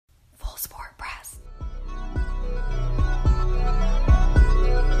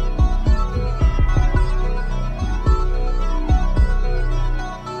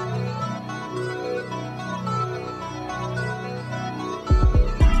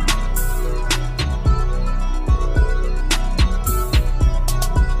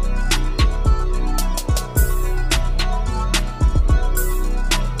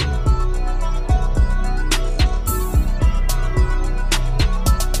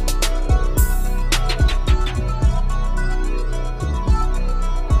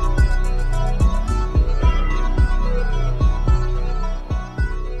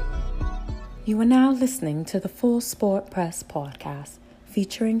listening to the Full Sport Press podcast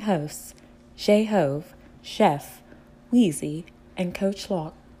featuring hosts Jay Hove, Chef, Weezy, and Coach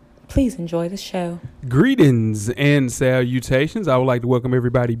Locke. Please enjoy the show. Greetings and salutations. I would like to welcome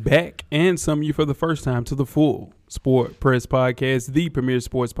everybody back and some of you for the first time to the Full Sport Press podcast, the premier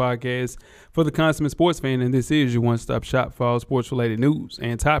sports podcast for the consummate sports fan. And this is your one-stop shop for all sports-related news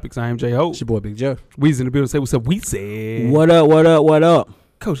and topics. I am Jay Hove. It's your boy Big Joe. Weezy in the building. Say what's up, Weezy. What up, what up, what up?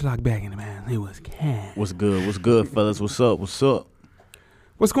 Coach Locke back in the man. It was can. What's good, fellas? What's up?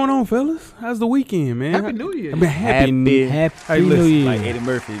 What's going on, fellas? How's the weekend, man? Happy New Year. I mean, happy New Year. Like Eddie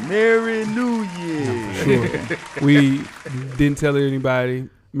Murphy. Merry New Year. Sure. We didn't tell anybody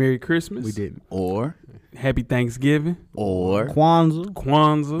Merry Christmas. We didn't. Or Happy Thanksgiving. Or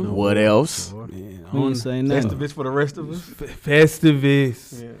Kwanzaa. What else? Man, We didn't say nothing. Festivus for the rest of us.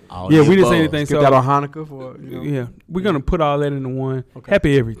 Festivus. All Yeah, the we didn't above. say anything. Skip So that on Hanukkah for yeah, we're gonna put all that into one. Okay.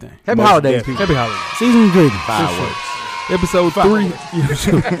 Happy everything. Happy Most holidays, definitely. people. Happy holidays. Season greetings. Fireworks. Episode 3. Yeah,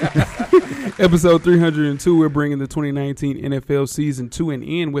 sure. Episode 302. We're bringing the 2019 NFL season to an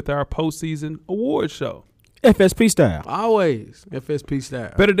end with our postseason award show. FSP style. Always FSP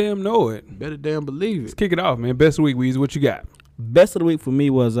style. Better damn know it. Better damn believe Let's it. kick it off, man. Best of the week, Weezy. What you got? Best of the week for me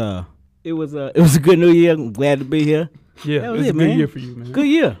was it was a good New Year. I'm glad to be here. Yeah, That was it's it, a good man. year for you, man. Good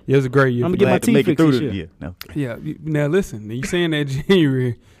year. Yeah, it was a great year. I'm for gonna you. get my Glad to make teeth it through fixed the this year. No. Yeah, now listen. You saying that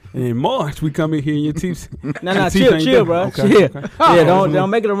January and in March we come in here and your teeth. Nah, teeth ain't chill, done. bro. Okay, chill. okay. Yeah, don't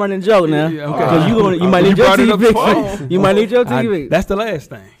make it a running joke now. Yeah, okay. Because you might You need your brought it teeth up fixed. twice. You might need your teeth fixed. That's the last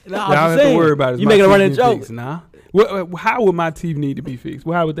thing. Nah, I I'm don't have saying, to worry about it. you making a running joke. Fixed. Nah. How would my teeth need to be fixed?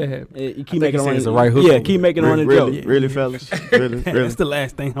 Well, how would that happen? You keep making a running it's the right hook. Yeah, keep making a running Really, joke. really, fellas? Really? That's the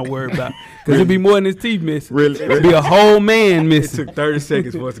last thing I worry about. Because it'd be more than his teeth missing. Really? It'd be a whole man It missing. took 30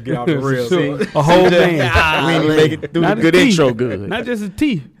 seconds for us to get off the rails. Sure. A whole man. We ain't even make it through Not the his good teeth. intro good. Not just his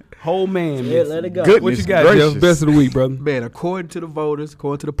teeth. Whole man Yeah, missing. let it go. Good. What you Goodness got, gracious. Jeff? Best of the week, brother. Man, according to the voters,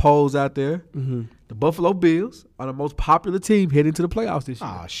 according to the polls out there, Mm-hmm. the Buffalo Bills are the most popular team heading to the playoffs this year.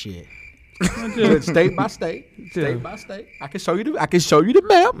 Oh shit. State by state. State by state. I can show you the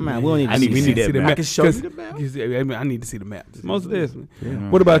map. Man, we don't I need need to see that I map. can show you the map. I need to see the map. Most definitely.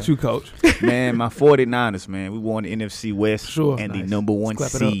 What about you, Coach? Man, my 49ers, man. We won the NFC West Sure. and the Nice. number one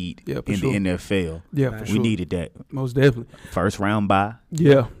Clap it up. seed Yeah, for in sure. the NFL. Yeah, for We sure. needed that. Most definitely. First round bye,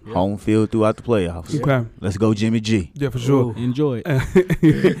 Yeah. home field throughout the playoffs. Okay. Let's go, Jimmy G. Yeah, for sure. Enjoy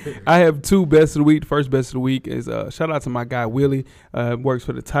it. I have two best of the week. The first best of the week is shout out to my guy Willie. Works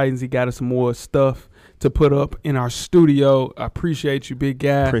for the Titans. He got us some more stuff to put up in our studio. I appreciate you, big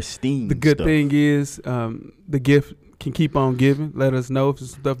guy. Pristine. The good stuff. thing is the gift can keep on giving. Let us know if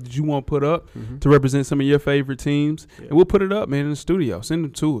there's stuff that you want put up to represent some of your favorite teams. And we'll put it up, man, in the studio. Send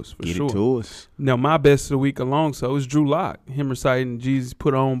them to us for Get sure. it to us. Now, my best of the week along so is Drew Lock. Him reciting Jesus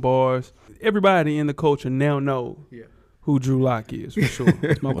put on bars. Everybody in the culture now know who Drew Lock is for sure.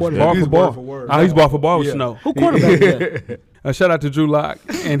 My Bar quarterback. for bar. He's bar for bar with Snow. Who quarterback is that? Shout out to Drew Lock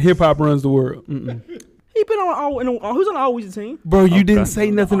and hip hop runs the world. Mm-mm. He been on who's on the All Weezy team? Bro, you didn't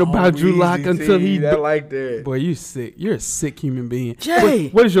say nothing about Drew Lock until he. I like that. Boy, you sick. You're a sick human being. Jay.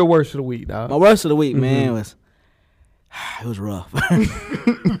 What is your worst of the week, dog? My worst of the week, man, was it was rough.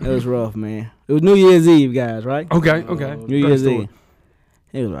 It was rough, man. It was New Year's Eve, guys, right? Okay. New Year's Eve.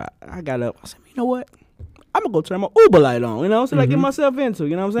 It was right. I got up. I said, you know what? I'm gonna go turn my Uber light on. You know, so I get myself into.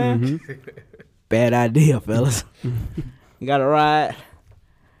 You know what I'm saying? Bad idea, fellas. You got to ride.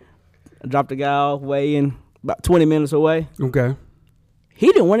 I dropped the guy off way in about 20 minutes away. Okay. He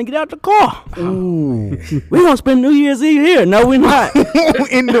didn't want to get out the car. Ooh. We gonna spend New Year's Eve here. No, we're not.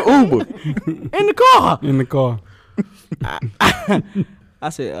 In the Uber. In the car. In the car. I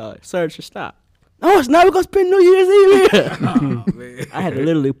said, sir, it should stop. No, it's not. We're going to spend New Year's Eve here. Man. I had to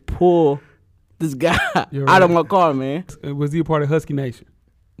literally pull this guy You're out of right. my car, man. Was he a part of Husky Nation?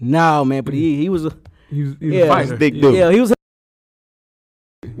 No, man, but he was a, He was Yeah. a fighter. Big dude. yeah, he was,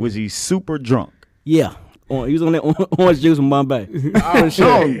 Was he super drunk? yeah. He was on that orange juice from Bombay. Oh,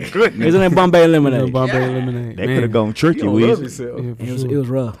 He goodness. was on that Bombay lemonade. Bombay lemonade. That Man. could have gone tricky, You don't love Weezy. yourself. Yeah, for It was, sure. it was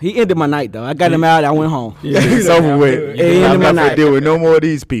rough. He ended my night, though. I got him out. I went home. Yeah, It's over with. Yeah, he I'm ended my not night. gonna deal with no more of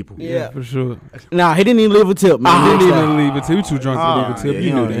these people. Yeah. for sure. Nah, he didn't even leave a tip, man. He didn't Next time. even leave it. He was too drunk to leave a tip. yeah,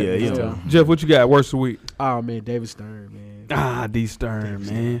 You knew that. yeah. Jeff, what you got? Worst of the week? Oh, man, David Stern, man. Ah, D Stern,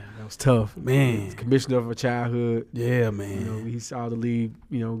 man. That was tough. Man. He's commissioner of a childhood. Yeah, You man. know, he saw the league,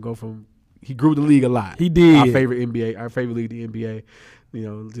 go from – he grew the league a lot. He did. Our favorite league, the NBA.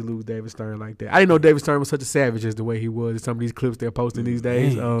 to lose David Stern like that. I didn't know David Stern was such a savage as the way he was in some of these clips they're posting these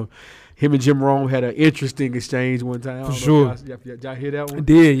days. Him and Jim Rome had an interesting exchange one time. For sure. Y'all hear that one? I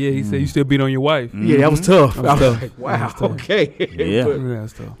did, yeah. He said you still beat on your wife. Yeah, that was tough. That was tough. Like, wow, That was tough. okay. Yeah. That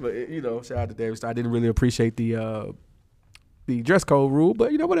was tough. But, shout out to David Stern. I didn't really appreciate the dress code rule,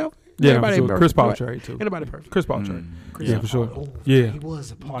 but, whatever. Yeah, Everybody for sure. ain't Chris perfect. Paul Right. trade, too. Anybody perfect. Chris Paul trade. Chris Yeah, for sure. Paul. Yeah. He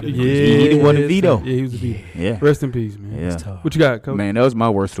was a part of Yeah, it. He was a veto. Yeah, he was a veto. Yeah. Rest in peace, man. Yeah. What you got, Coach? Man, that was my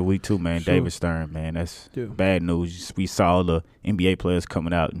worst of the week too, man. Sure. David Stern, man. That's Yeah. bad news. We saw the NBA players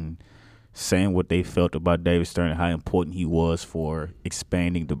coming out and saying what they felt about David Stern and how important he was for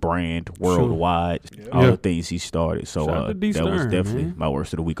expanding the brand worldwide, all Yeah. the things he started. So Shout out to D. that was Stern, definitely man. my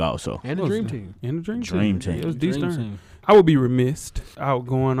worst of the week also. And the Dream Team. And the Dream Dream Team. Team. Yeah, it was D. Dream Stern. Team. I would be remiss out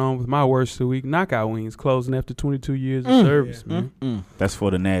going on with my worst of the week. Knockout Wings closing after 22 years of service, man. That's for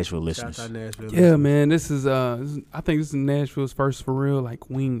the Nashville Shout out listeners. to Nashville. Yeah, man. This is I think this is Nashville's first for real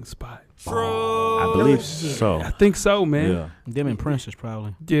wing spot. I believe so. I think so, man. Yeah. Them and Princess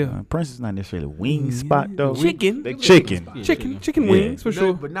probably. Yeah. Prince is not necessarily a wing spot though. Chicken. They chicken. Chicken wings for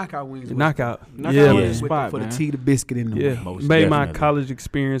sure. But Knockout Wings. was- Knockout. Knockout Yeah, was man. the spot, for the man. tea, the biscuit, and the Yeah, wing. Most made my definitely. college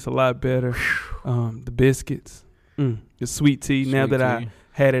experience a lot better. The biscuits, the sweet tea. Now Sweet that tea. I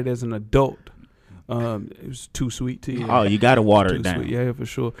had it as an adult, it was too sweet tea. Oh, you gotta water Too it down. sweet. Yeah, for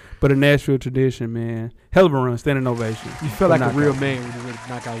sure. But a Nashville tradition, man. Hell of a run, standing ovation. You felt like a Knockout. real man when you went to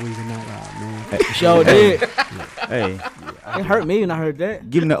Knockout Wings tonight. Man. Sure did. Hey, It hurt me when I heard that.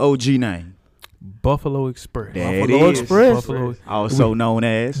 give him the OG name. Buffalo Express. There it Buffalo is. Express. Buffalo. Also known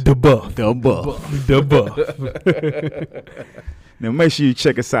as The Buff. the Buff. The Buff. Now make sure you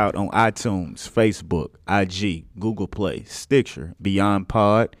check us out on iTunes, Facebook, IG, Google Play, Stitcher, Beyond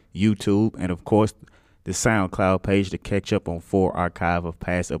Pod, YouTube, and of course the SoundCloud page to catch up on full archive of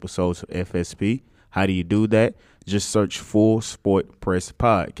past episodes of FSP. How do you do that? Just search Full Sport Press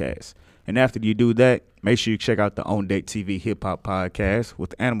Podcast. And after you do that, make sure you check out the On Deck TV Hip Hop Podcast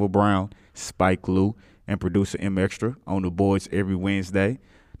with Animal Brown, Spike Lou, and producer M Extra on the boards every Wednesday.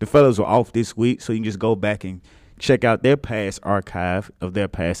 The fellas were off this week, so you can just go back and check out their past archive of their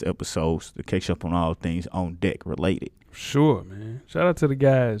past episodes to catch up on all things On Deck related. Sure, man. Shout out to the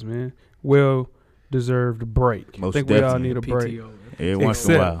guys, man. Well-deserved break. Most I think we all definitely. need a break. PTO. Every once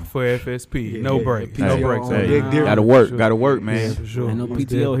in a while. Except for FSP. Yeah, No yeah, break. yeah. No PTO breaks. on Hey, deck, different. gotta work. Sure. Gotta work, Yeah, man. for sure. Ain't no Most PTO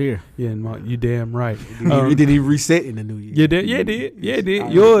definitely. here. Yeah, Mark, you damn right. It didn't even reset in the new year. You did. Yeah, it did. Yeah, it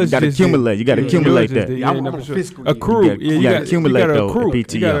did. Yours You gotta just did. accumulate. You gotta Yeah, accumulate yours just that. did. Yeah, I'm no, on for a sure. fiscal year. Accrue. You gotta- Yeah, you gotta accumulate you gotta though, accrue. the You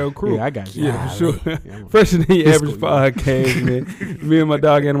gotta PTO. accrue. Yeah, I got you. Yeah, for sure. Yeah, I'm- Fresher than your average Fiscal podcast, man. Me and my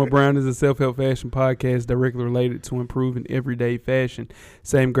dog Animal Brown is a self-help fashion podcast directly related to improving everyday fashion.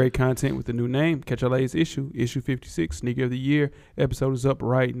 Same great content with a new name. Catch our latest issue 56, Sneaker of the Year. Episode is up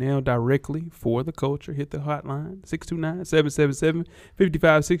right now directly for the culture. Hit the hotline,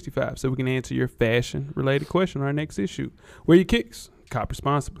 629-777-5565, so we can answer your fashion-related question on our next issue. Wear your kicks. Cop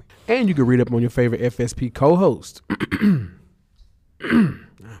responsibly. And you can read up on your favorite FSP co-host. Man,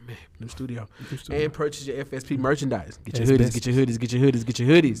 new studio. And purchase your FSP merchandise. Get your hoodies, get your hoodies, get your hoodies, get your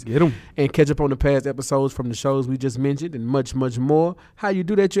hoodies. Get them. And catch up on the past episodes from the shows we just mentioned and much, much more. How you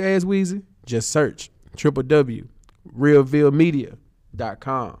do that, you ask, Weezy? Just search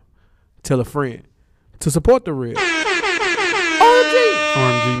www.realvillemedia.com. Tell a friend to support the real.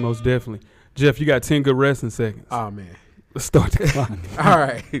 RMG, most definitely. Jeff, you got 10 good wrestling seconds. Oh, man. Let's start the clock. All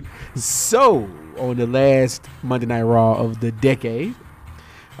right. So, on the last Monday Night Raw of the decade,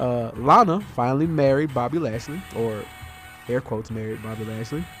 Lana finally married Bobby Lashley, or air quotes married Bobby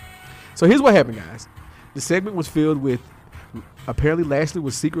Lashley. So here's what happened, guys. The segment was filled with, apparently Lashley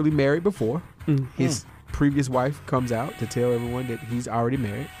was secretly married before. His previous wife comes out to tell everyone that he's already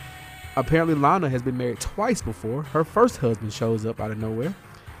married. Apparently Lana has been married twice before. Her first husband shows up out of nowhere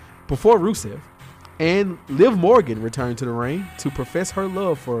before Rusev. And Liv Morgan returned to the ring to profess her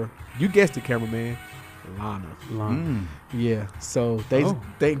love for, you guessed it, cameraman, Lana. Yeah, so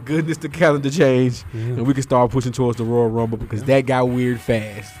thank goodness the calendar changed, and we can start pushing towards the Royal Rumble because that got weird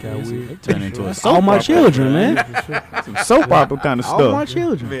fast. Turn into a All my children, man. some soap opera kind of All my stuff.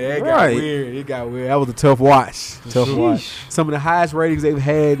 children. Man, it Right. got weird. It got weird. That was a tough watch. Some of the highest ratings they've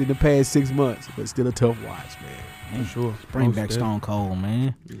had in the past 6 months, but still a tough watch, man. For sure. Bring Most back definitely. Stone Cold,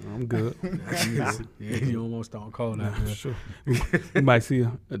 man. I'm good. Yeah, you don't want Stone Cold out For there. sure. You might see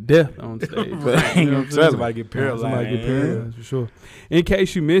a death on stage. Ain't no telling. Somebody get paralyzed. Somebody get paralyzed, for sure. In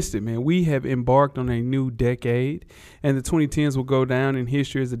case you missed it, man, we have embarked on a new decade, and the 2010s will go down in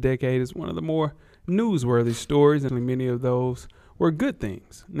history as a decade as one of the more newsworthy stories, and many of those were good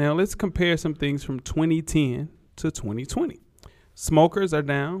things. Now, let's compare some things from 2010 to 2020. Smokers are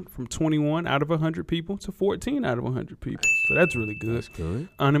down from 21 out of 100 people to 14 out of 100 people. So that's really good. That's good.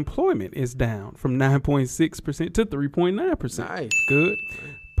 Unemployment is down from 9.6% to 3.9%. Nice. Good.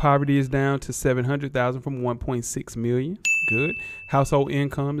 Poverty is down to 700,000 from 1.6 million. Good. Household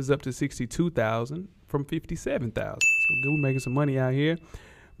income is up to 62,000 from 57,000. So good, we're making some money out here.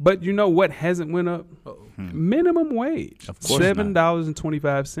 But you know what hasn't went up? Minimum wage. Of course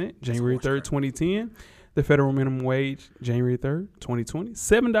 $7.25, January 3rd, 2010. The federal minimum wage, January 3rd, 2020,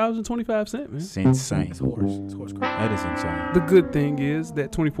 $7.25, man. It's insane. It's horse. It's horse crap. That is insane. The good thing is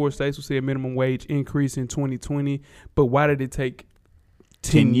that 24 states will see a minimum wage increase in 2020. But why did it take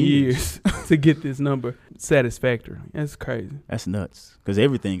 10 years to get this number satisfactory? That's crazy. That's nuts. Because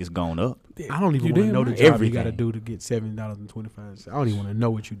everything is going up. I don't even You want to damn know the right. job Everything. you got to do to get $7.25. I don't even want to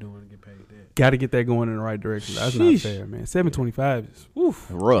know what you're doing to get paid that. Got to get that going in the right direction. That's not Sheesh. fair, man. $7.25 is woof.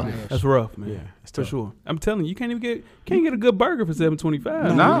 Rough. That's rough, man. Yeah, it's For tough. sure. I'm telling you, you can't get a good burger for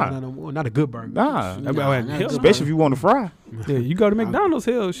 $7.25. Nah. Not a good burger. Nah. Hell, Especially if you want to fry. yeah, you go to McDonald's.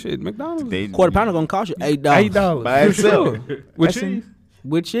 Hell, shit, McDonald's. They- Quarter pounder gonna cost you $8. $8 By for itself. sure. With cheese.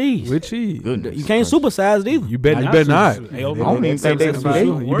 with cheese. With cheese. Goodness. You can't supersize it either. You better You not. better not. Hell, I don't even think they for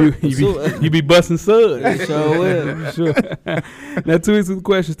do sure. You be busting suds. So will. For sure. Now, 2 weeks with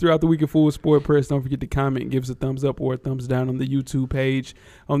questions throughout the week of Full Sport Press. Don't forget to comment, give us a thumbs up or a thumbs down on the YouTube page,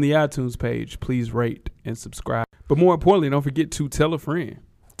 on the iTunes page. Please rate and subscribe. But more importantly, don't forget to tell a friend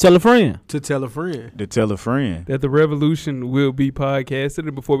Tell a friend. To tell a friend. To tell a friend. that the revolution will be podcasted.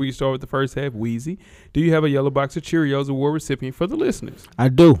 And before we start with the first half, Weezy, do you have a yellow box of Cheerios award recipient for the listeners? I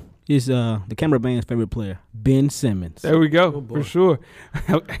do. It's the camera band's favorite player, Ben Simmons. There we go, Oh, boy. for sure.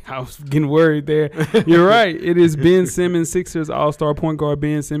 I was getting worried there. You're right. It is Ben Simmons, Sixers All-Star point guard.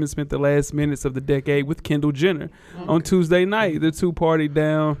 Ben Simmons spent the last minutes of the decade with Kendall Jenner on Tuesday night. The two partied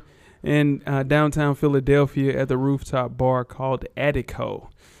down in downtown Philadelphia at the rooftop bar called Attico.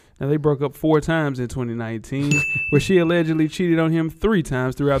 Now, they broke up 4 times in 2019, where she allegedly cheated on him 3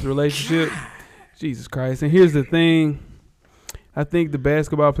 times throughout the relationship. Jesus Christ. And here's the thing. I think the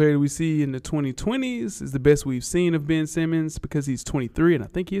basketball player that we see in the 2020s is the best we've seen of Ben Simmons because he's 23, and I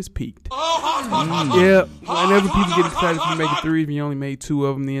think he has peaked. Yeah, whenever people get excited for making 3, if you only made 2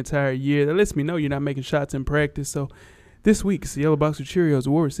 of them the entire year, that lets me know you're not making shots in practice. So this week's Yellow Box of Cheerios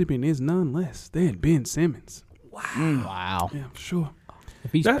award recipient is none less than Ben Simmons. Wow. Yeah, for sure.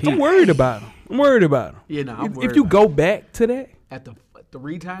 If he's I'm peaked, worried about him. Yeah, no, I'm If you go back to that, at the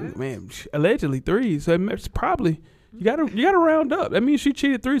 3 times. man, allegedly 3, so it's probably you gotta round up. That means she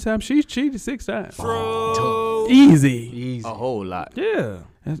cheated 3 times. She's cheated 6 times. Easy. Easy. A whole lot. Yeah.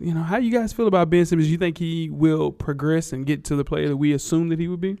 You know, how you guys feel about Ben Simmons? You think he will progress and get to the player that we assume that he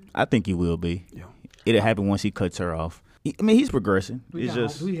would be? I think he will be. Yeah. It'll happen once he cuts her off. I mean, he's progressing. We It's have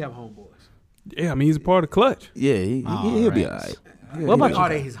just, homeboys. Yeah, I mean, he's a part of Clutch. yeah, he'll be all right. What about Are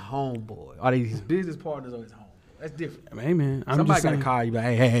they his homeboy? Are they his business partners or his homeboy? That's different. I mean, hey, man, I'm Somebody just got to saying. call you, like,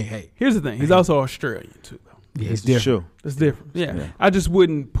 hey. Here's the thing. He's also Australian, too, though. Yeah, it's It's different. true. That's different. Yeah. Yeah. I just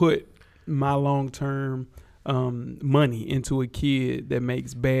wouldn't put my long-term money into a kid that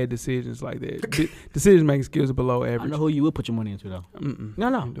makes bad decisions like that. Decision-making skills are below I average. know who you would put your money into though. Mm-mm. No.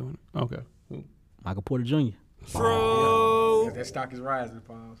 Ain't doing it. Okay. Michael Porter Jr. Yeah, that stock is rising,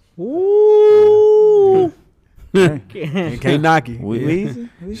 Pauls. Ooh. Can't knock it. Weezy?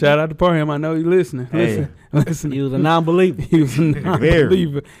 Shout out to Parham. I know you listening. Hey. Listen. He was a non-believer. He was a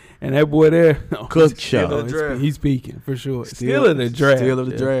non-believer. And that boy there, Cook oh, show. he's speaking for sure. Still in the draft. Still in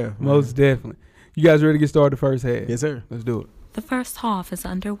the Yeah, draft. Most definitely. You guys ready to get started the first half? Yes, sir. Let's do it. The first half is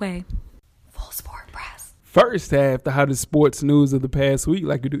underway. Full Sport Press. First half, the hottest sports news of the past week,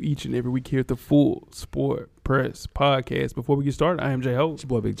 like we do each and every week here at the Full Sport Press podcast. Before we get started, I am Jay Hope. It's your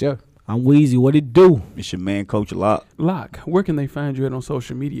boy Big Jeff. I'm Weezy. What it do? It's your man, Coach Lock. Locke, where can they find you at on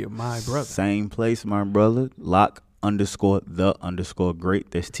social media, my brother? Same place, my brother. Lock_the_great.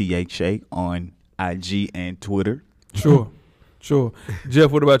 That's THA on IG and Twitter. Sure.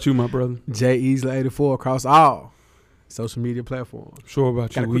 Jeff, what about you, my brother? J Easley 84 across all social media platforms. Sure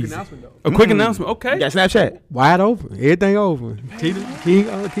about Got a you, quick Weezy. announcement though. A quick announcement. Okay. You got Snapchat? Wide open. Everything open. Keep them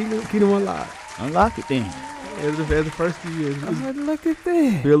unlocked. Unlock it then. As the first few years. Look at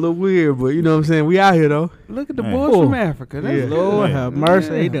that. Feel a little weird, but you know what I'm saying? We out here though. Look at the Man. boys from Africa. That's Yeah. Lord Yeah. have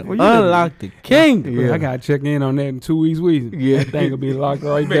mercy. He Yeah. done Well, you done- unlocked the kingdom. Yeah. I gotta check in on that in 2 weeks. Weezy. Yeah. That thing will be locked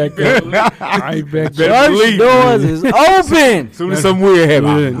right back up. Right back Church up. doors is open. Soon as something weird Yeah.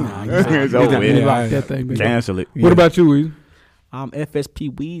 happens. Nah, It's you over got with. to lock that thing back up. Cancel it. What about you, Weezy? I'm FSP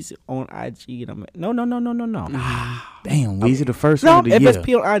Weezy on IG. And I'm no. Damn, Weezy the first No, one of the year.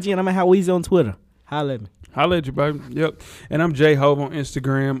 FSP on IG, and I'm at How Weezy on Twitter. Holla at me. Holla at you, baby. Yep. And I'm J Hove on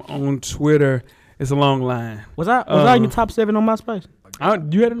Instagram, on Twitter It's a long line. Was I in your top 7 on MySpace?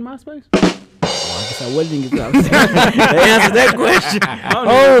 You had it in MySpace? I guess I wasn't in your top 7. They answered that question.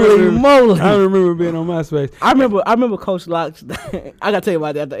 Holy moly! I don't remember being on MySpace. I remember Coach Locke's. I gotta tell you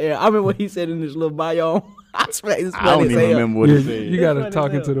about that at the air. I remember what he said in his little bio. I don't even remember what he said. You gotta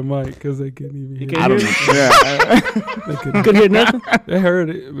talk into the mic because they couldn't even hear. I don't know. They couldn't hear nothing. They heard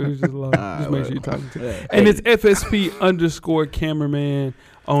it, but it was just low. Just make sure you're talking to it. And it's FSP_cameraman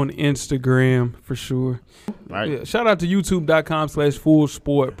on Instagram for sure. Right. Yeah, shout out to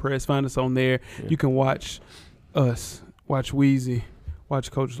youtube.com/fullsportpress. Find us on there. Yeah. You can watch us, watch Weezy,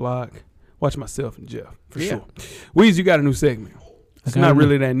 watch Coach Locke, watch myself and Jeff for sure. Weezy, you got a new segment. It's not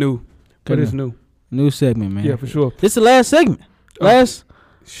really that new, but it's new. New segment, man. Yeah, for sure. This is the last segment. Last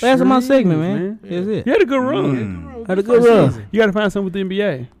of my segment, man. Is it? You had a good run. Had a good run. You got to find something with the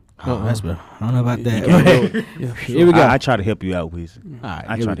NBA. Oh, that's better. I don't know about that. Yeah, sure. Here we go. I try to help you out, Weezy. All right,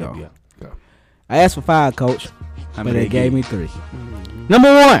 I try to help you out. Go. I asked for 5, Coach, but they gave me 3. Mm-hmm.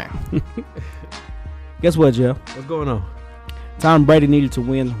 Number 1. Guess what, Jeff? What's going on? Tom Brady needed to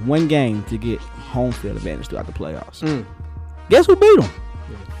win 1 game to get home field advantage throughout the playoffs. Guess who beat him?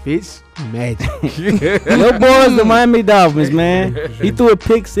 Fitz Magic. Your boys, the Miami Dolphins, man. He threw a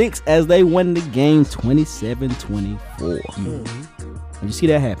pick 6 as they won the game 27-24. Did you see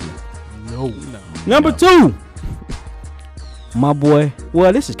that happen? No. Number 2. My boy.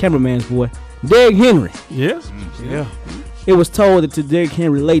 Well, this is cameraman's boy. Derrick Henry. Yes. Yeah. It was told that to Derrick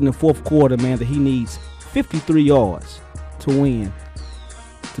Henry late in the 4th quarter, man, that he needs 53 yards to win,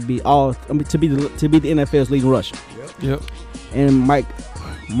 to be the NFL's leading rusher. Yep. And Mike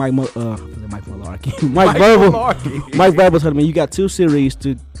Verbal told me you got 2 series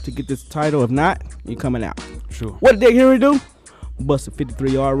to get this title. If not, you're coming out. Sure. What did Derrick Henry do? Bust a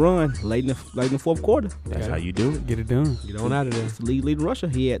 53-yard run late in the 4th quarter. That's how you do it. Get it done. Get on out of there. It's the leading rusher.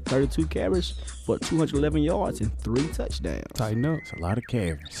 He had 32 carries for 211 yards and 3 touchdowns. Tighten up. It's a lot of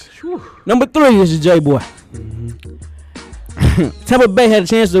carries. Number 3 is the J-Boy. Tampa Bay had a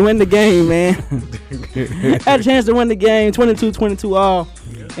chance to win the game, man. Had a chance to win the game, 22-22 all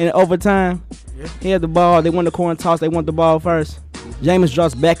in overtime. He had the ball. They won the coin toss. They won the ball first. Jameis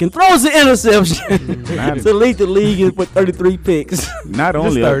drops back and throws the interception to lead the league with 33 picks. Not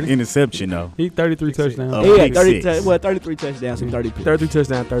only an interception, though. He 33 touchdowns. He had 33 touchdowns and 30 picks. 33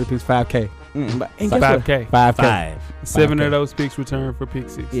 touchdowns, 30 picks, 5K. 5K. 5K. 7 of those picks returned for pick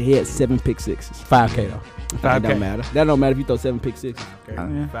 6. Yeah, he had 7 pick 6s. 5K, though. 5K. That don't matter. That don't matter if you throw 7 pick 6s.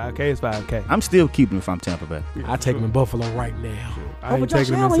 5K is 5K. I'm still keeping him if I'm Tampa Bay. I take him in Buffalo right now. I ain't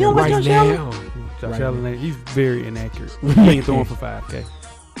taking him Right now. Josh Allen, he's very inaccurate. He ain't throwing for 5K.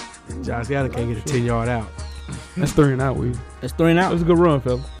 Josh Allen can't get a 10-yard out. That's 3 and out, Weezy. That's 3 and out. That was a good run,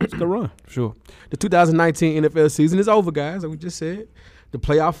 fella. It's a good run. Sure. The 2019 NFL season is over, guys, like we just said. The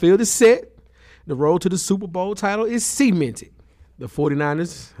playoff field is set. The road to the Super Bowl title is cemented. The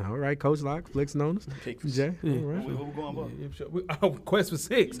 49ers, all right, Coach Locke, flexing on us. Jay, all right. Quest for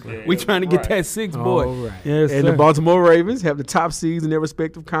 6. Yeah, we trying to get that 6, boy. All right. Yes, and sir. the Baltimore Ravens have the top seeds in their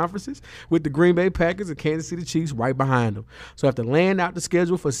respective conferences, with the Green Bay Packers and Kansas City Chiefs right behind them. So after laying out the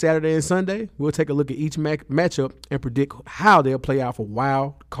schedule for Saturday and Sunday, we'll take a look at each matchup and predict how they'll play out for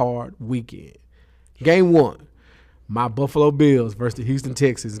Wild Card Weekend. Game 1. My Buffalo Bills versus the Houston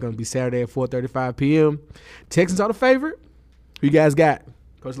Texans is going to be Saturday at 4:35 p.m. Texans are the favorite. Who you guys got?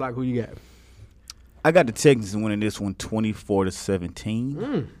 Coach Locke, who you got? I got the Texans winning this one 24-17. I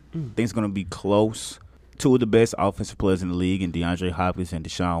think it's going to be close. 2 of the best offensive players in the league in DeAndre Hopkins and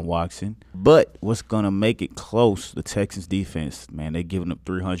Deshaun Watson. But what's going to make it close, the Texans defense, man, they're giving up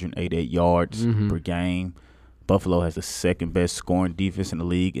 388 yards per game. Buffalo has the 2nd best scoring defense in the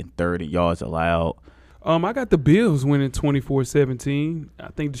league and 3rd in yards allowed. I got the Bills winning 24-17. I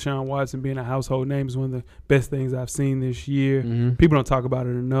think Deshaun Watson being a household name is one of the best things I've seen this year. People don't talk about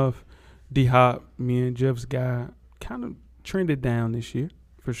it enough. D-Hop, me and Jeff's guy, kind of trended down this year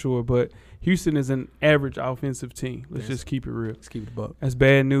for sure. But Houston is an average offensive team. Let's just keep it real. Let's keep it buck. That's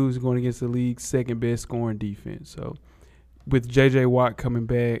bad news going against the league's 2nd best scoring defense. So with J.J. Watt coming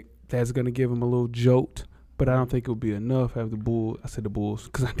back, that's going to give him a little jolt. But I don't think it'll be enough. Have the Bulls. I said the Bulls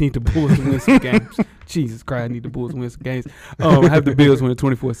because I need the Bulls to win some games. Jesus Christ, I need the Bulls to win some games. I have the Bills winning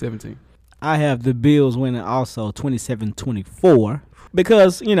 24-17. I have the Bills winning also 27-24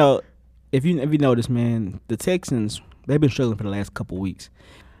 because, you know, if you notice, man, the Texans, they've been struggling for the last couple weeks.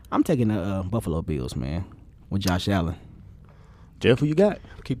 I'm taking the Buffalo Bills, man, with Josh Allen. Jeff, who you got?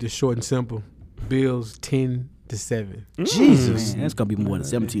 Keep this short and simple. Bills 10-7. Jesus. Man, that's going to be more than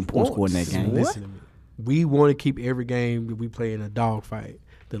 17 points scored in that game. Listen to me. We want to keep every game that we play in a dogfight.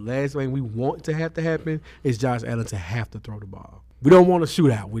 The last thing we want to have to happen is Josh Allen to have to throw the ball. We don't want a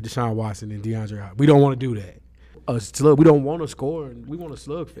shootout with Deshaun Watson and DeAndre Hopkins. We don't want to do that. We don't want to score. We want a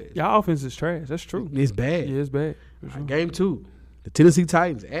slugfest. Y'all offense is trash. That's true. It's bad. Yeah, it's bad. For sure. Game 2, the Tennessee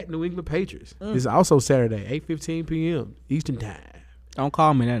Titans at New England Patriots. This is also Saturday, 8:15 p.m. Eastern Time. Don't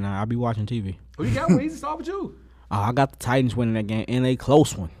call me that now. I'll be watching TV. Who you got? Weezy, start with you. I got the Titans winning that game in a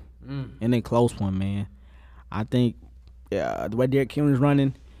close one. In a close one, man. I think the way Derrick Henry's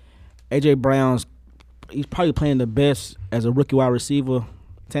running, A.J. he's probably playing the best as a rookie wide receiver.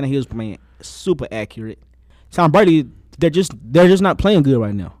 Tannehill's playing super accurate. Tom Brady, they're just not playing good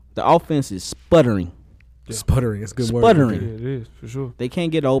right now. The offense is sputtering. Yeah. Sputtering, it's a good Sputtering. word. Yeah, it is, for sure. They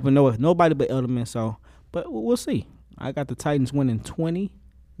can't get open. Nobody but Edelman. So, but we'll see. I got the Titans winning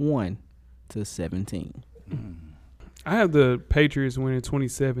 21-17. I have the Patriots winning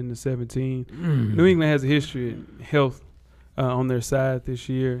 27-17. New England has a history of health on their side this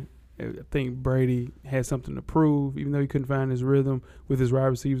year. I think Brady had something to prove, even though he couldn't find his rhythm with his wide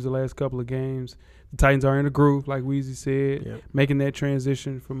receivers the last couple of games. The Titans are in a groove, like Weezy said. Making that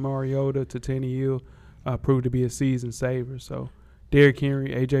transition from Mariota to Tannehill proved to be a season saver. So Derrick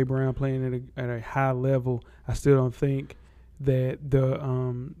Henry, A.J. Brown playing at a high level. I still don't think that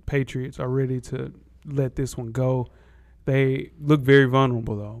the Patriots are ready to let this one go. They look very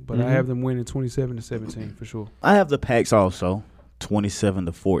vulnerable, though. But I have them winning 27-17 for sure. I have the Packs also,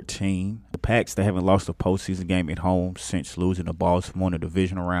 27-14. The Packs, they haven't lost a postseason game at home since losing to Baltimore in the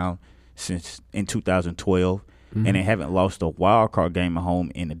divisional round since in 2012. And they haven't lost a wild card game at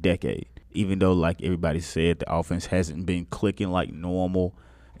home in a decade. Even though, like everybody said, the offense hasn't been clicking like normal.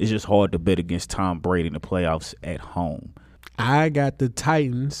 It's just hard to bet against Tom Brady in the playoffs at home. I got the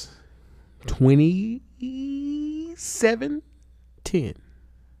Titans 27-10.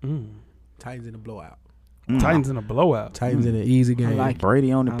 Titans in a blowout. Titans in a blowout. Titans in an easy game. like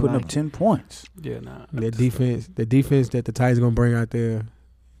Brady only putting up 10 points. Yeah, nah. The defense that the Titans gonna bring out there,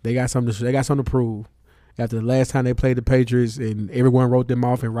 they got something to prove. After the last time they played the Patriots and everyone wrote them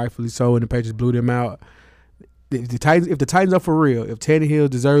off, and rightfully so, and the Patriots blew them out. If the Titans are for real, if Tannehill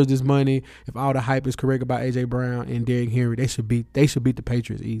deserves this money, if all the hype is correct about A.J. Brown and Derrick Henry, they should beat the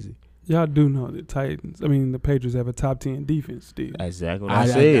Patriots easy. Y'all do know the Patriots have a top 10 defense still. Exactly what I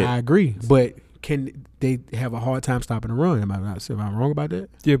said. I agree, but can they have a hard time stopping the run? Am I wrong about that?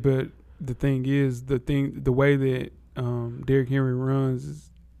 Yeah, but the thing is, the way that Derrick Henry runs is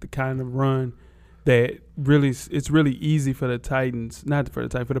the kind of run that it's really easy for the Titans, for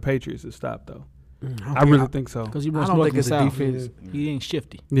the Patriots to stop though. I really think so. Because he I runs don't north think and it's a south. defense. He ain't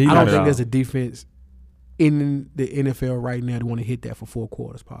shifty. Yeah, I don't think there's a defense in the NFL right now that want to hit that for 4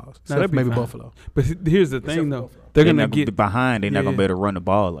 quarters. Pause. that'd be maybe fine. Buffalo. But here's the thing, though. Buffalo. They're They're going to not gonna get be behind. They're not going to be able to run the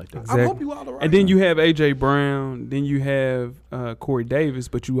ball like that. Exactly. I hope you all the right. And then you have A.J. Brown. Then you have Corey Davis.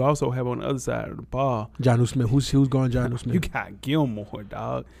 But you also have on the other side of the ball Jonnu Smith. Who's going Jonnu Smith? You got Gilmore,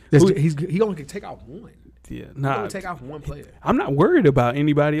 dog. He only can take out one. Yeah, He nah. only take out one player. I'm not worried about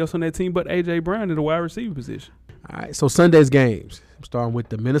anybody else on that team but A.J. Brown in the wide receiver position. All right, so Sunday's games. I'm starting with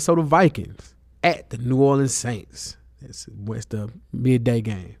the Minnesota Vikings at the New Orleans Saints. It's the midday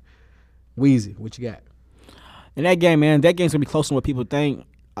game. Weezy, what you got? In that game, man, that game's going to be closer than what people think.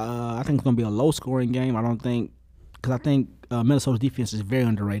 I think it's going to be a low-scoring game. I think Minnesota's defense is very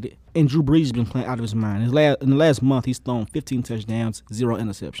underrated. And Drew Brees has been playing out of his mind. In the last month, he's thrown 15 touchdowns, 0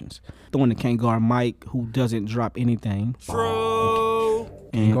 interceptions. Throwing the can't guard Mike, who doesn't drop anything.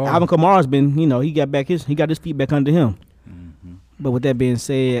 And Alvin Kamara's been, he got his feet back under him. Mm-hmm. But with that being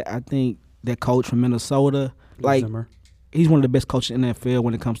said, I think that coach from Minnesota, he's one of the best coaches in the NFL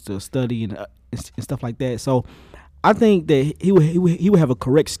when it comes to study and stuff like that. So I think that he would have a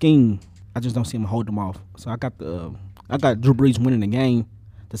correct scheme. I just don't see him hold them off. So I got Drew Brees winning the game,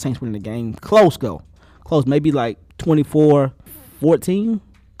 the Saints winning the game. Close, maybe like 24-14.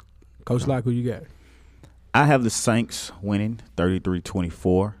 Coach Lock, who you got? I have the Saints winning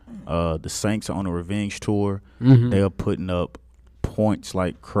 33-24. The Saints are on a revenge tour. Mm-hmm. They are putting up points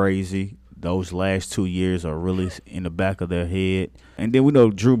like crazy. Those last 2 years are really in the back of their head. And then we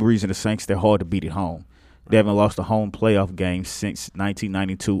know Drew Brees and the Saints, they're hard to beat at home. They haven't lost a home playoff game since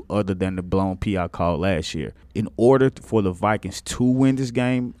 1992 other than the blown PI call last year. In order for the Vikings to win this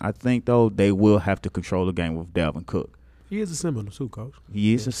game, I think, though, they will have to control the game with Dalvin Cook. He is a Seminole too, Coach.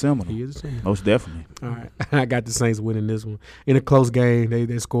 He is a Seminole. He is a Seminole. Most definitely. All right. I got the Saints winning this one. In a close game,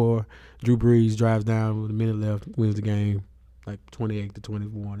 they score. Drew Brees drives down with a minute left, wins the game, like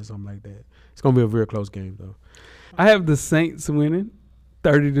 28-21 or something like that. It's going to be a real close game, though. I have the Saints winning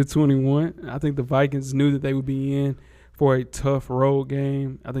 30-21. I think the Vikings knew that they would be in for a tough road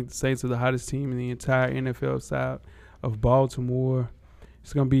game. I think the Saints are the hottest team in the entire NFL side of Baltimore.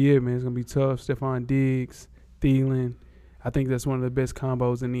 It's going to be it, man. It's going to be tough. Stephon Diggs, Thielen. I think that's one of the best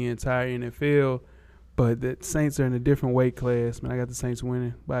combos in the entire NFL. But the Saints are in a different weight class. Man, I got the Saints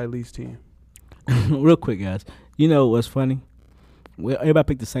winning by at least 10. Real quick, guys. You know what's funny? Well, everybody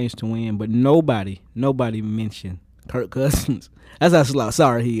picked the Saints to win, but nobody mentioned Kirk Cousins. That's how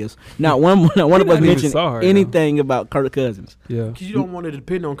sorry he is. Not one of us mentioned anything about Kirk Cousins. Yeah, because you don't want to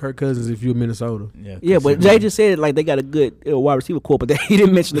depend on Kirk Cousins if you're Minnesota. Yeah, but Jay just said like they got a good wide receiver core, but he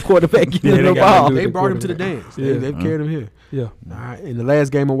didn't mention the quarterback getting the ball. They brought him to the dance. Yeah. They've carried him here. Yeah. All right. In the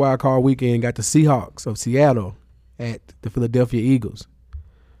last game of Wild Card Weekend, got the Seahawks of Seattle at the Philadelphia Eagles.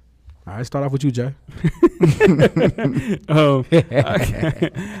 All right, start off with you, Jay.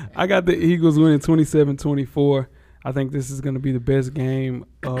 I got the Eagles winning 27-24. I think this is going to be the best game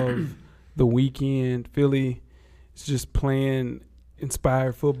of the weekend. Philly is just playing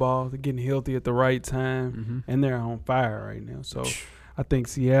inspired football. They're getting healthy at the right time, and they're on fire right now. So I think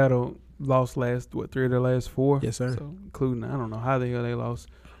Seattle lost 3 of their last 4? Yes, sir. So including, I don't know how the hell they lost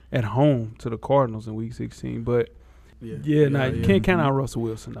at home to the Cardinals in Week 16. But, you can't count out Russell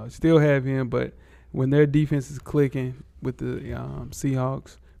Wilson, though. Still have him, but when their defense is clicking with the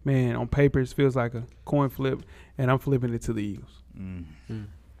Seahawks, man, on paper it feels like a coin flip, and I'm flipping it to the Eagles.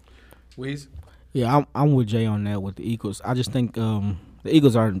 Weez? Yeah, I'm with Jay on that with the Eagles. I just think the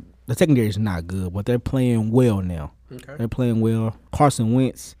Eagles the secondary is not good, but they're playing well now. Okay. They're playing well. Carson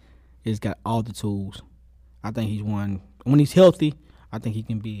Wentz has got all the tools. I think he's one. When he's healthy, I think he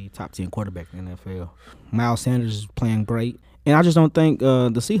can be a top 10 quarterback in the NFL. Miles Sanders is playing great. And I just don't think the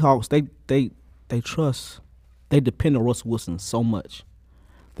Seahawks, they depend on Russell Wilson so much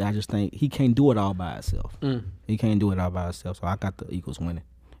that I just think he can't do it all by himself. He can't do it all by himself. So I got the Eagles winning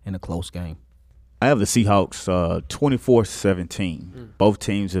in a close game. I have the Seahawks 24-17. Both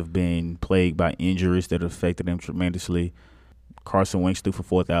teams have been plagued by injuries that have affected them tremendously. Carson Wentz threw for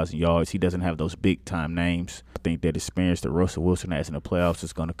 4,000 yards. He doesn't have those big-time names. I think that experience that Russell Wilson has in the playoffs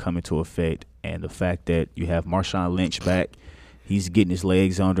is going to come into effect. And the fact that you have Marshawn Lynch back, he's getting his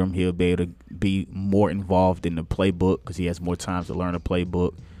legs under him. He'll be able to be more involved in the playbook because he has more time to learn the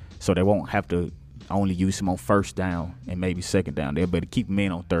playbook. So they won't have to only use him on first down and maybe second down. They'll better keep him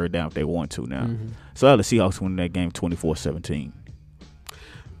in on third down if they want to now. So I have the Seahawks winning that game 24-17.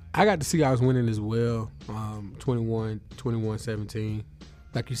 I got the Seahawks winning as well, 21-17.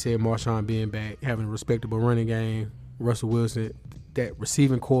 Like you said, Marshawn being back, having a respectable running game. Russell Wilson, that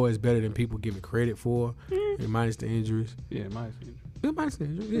receiving core is better than people give it credit for, and minus the injuries. Yeah, minus the injuries. Yeah, minus the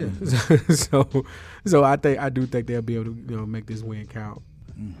injuries, yeah. so I do think they'll be able to make this win count.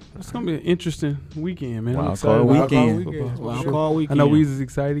 It's going to be an interesting weekend, man. Wild card weekend. Wild card weekend. I know Weezy's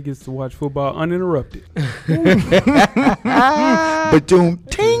excited. He gets to watch football uninterrupted. But ting.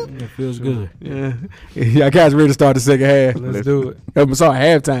 It feels good. Yeah. Y'all guys ready to start the second half? Let's do it. I'm sorry,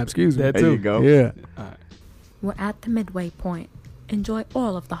 halftime. Excuse me. That There too. you go. Yeah. All right. We're at the midway point. Enjoy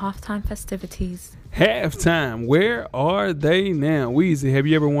all of the halftime festivities. Halftime. Where are they now? Weezy, have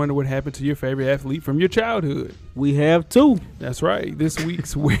you ever wondered what happened to your favorite athlete from your childhood? We have 2. That's right. This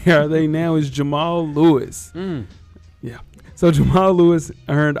week's Where Are They Now is Jamal Lewis. Yeah. So Jamal Lewis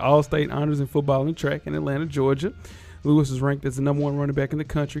earned all-state honors in football and track in Atlanta, Georgia. Lewis was ranked as the number 1 running back in the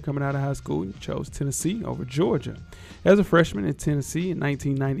country coming out of high school and chose Tennessee over Georgia. As a freshman in Tennessee in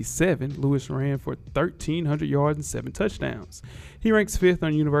 1997, Lewis ran for 1,300 yards and 7 touchdowns. He ranks 5th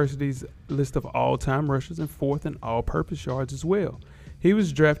on university's list of all-time rushers and 4th in all-purpose yards as well. He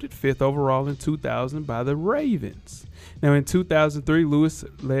was drafted 5th overall in 2000 by the Ravens. Now, in 2003, Lewis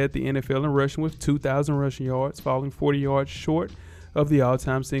led the NFL in rushing with 2,000 rushing yards, falling 40 yards short of the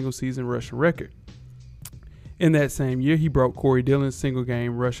all-time single-season rushing record. In that same year, he broke Corey Dillon's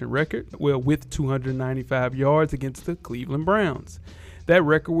single-game rushing record, with 295 yards against the Cleveland Browns. That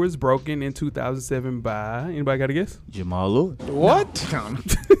record was broken in 2007 by, anybody got a guess? Jamal Lewis. What?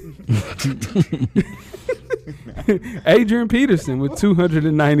 Adrian Peterson with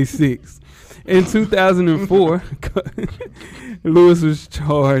 296. In 2004, Lewis was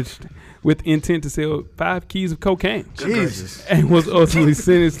charged with intent to sell 5 keys of cocaine. Jesus. And was ultimately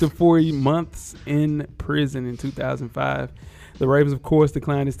sentenced to 4 months in prison in 2005. The Ravens, of course,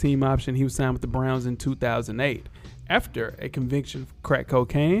 declined his team option. He was signed with the Browns in 2008. After a conviction for crack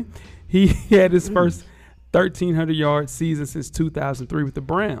cocaine, he had his first 1,300-yard season since 2003 with the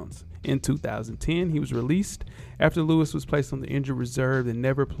Browns. In 2010, he was released after Lewis was placed on the injured reserve and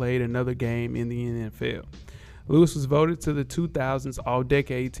never played another game in the NFL. Lewis was voted to the 2000s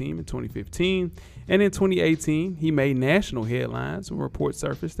All-Decade team in 2015, and in 2018, he made national headlines when reports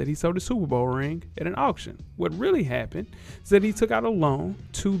surfaced that he sold a Super Bowl ring at an auction. What really happened is that he took out a loan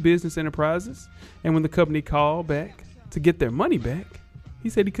to business enterprises, and when the company called back to get their money back, he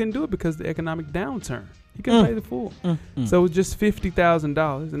said he couldn't do it because of the economic downturn. He couldn't pay the full. So it was just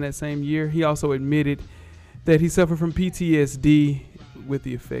 $50,000 in that same year. He also admitted that he suffered from PTSD with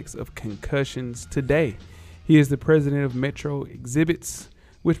the effects of concussions. Today, he is the president of Metro Exhibits,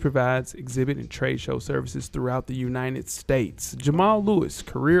 which provides exhibit and trade show services throughout the United States. Jamal Lewis,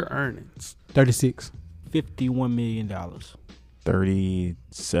 career earnings. 36. $51 million.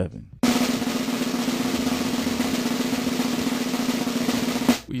 37.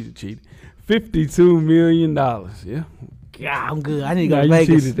 Weezy cheated. $52 million. Yeah. God, I'm good. I need to go Nah, to you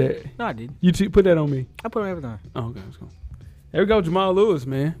Vegas. cheated that. No, I didn't. You put that on me. I put on everything. Oh, okay, let's go. There we go, Jamal Lewis,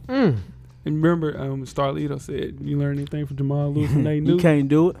 man. And remember, Starlito said, you learn anything from Jamal Lewis and they knew? You can't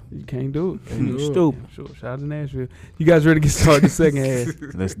do it. You can't do it. You stupid. Yeah, sure. Shout out to Nashville. You guys ready to get started the second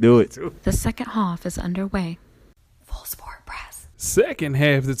half? Let's do it. The second half is underway. Full Sport Press. Second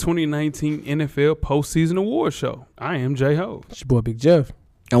half, the 2019 NFL Postseason Award Show. I am J-Ho. It's your boy Big Jeff.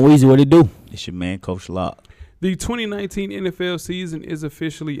 And Weezy, what it do? It's your man, Coach Locke. The 2019 NFL season is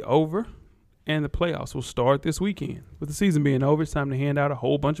officially over, and the playoffs will start this weekend. With the season being over, it's time to hand out a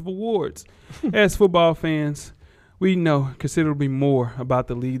whole bunch of awards. As football fans, we know considerably more about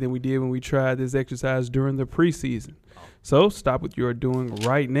the league than we did when we tried this exercise during the preseason. So stop what you're doing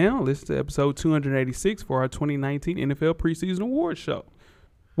right now. Listen to episode 286 for our 2019 NFL Preseason Awards Show.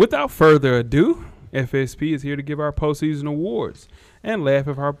 Without further ado, FSP is here to give our postseason awards and laugh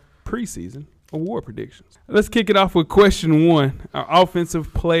at our preseason award predictions. Let's kick it off with question one. Our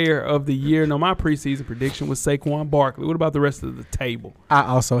offensive player of the year. Now, my preseason prediction was Saquon Barkley. What about the rest of the table? I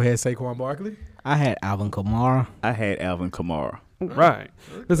also had Saquon Barkley. I had Alvin Kamara. I had Alvin Kamara. Right.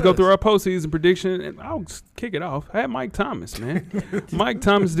 Let's go through our postseason prediction, and I'll kick it off. I had Mike Thomas, man. Mike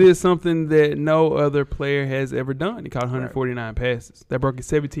Thomas did something that no other player has ever done. He caught 149 passes. That broke a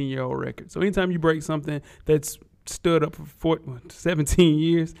 17-year-old record. So anytime you break something that's stood up for 17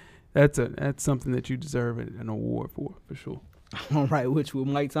 years, that's something that you deserve an award for sure. I'm right with you with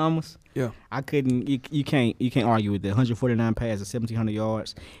Mike Thomas. Yeah. I couldn't. You can't argue with that. 149 passes, 1,700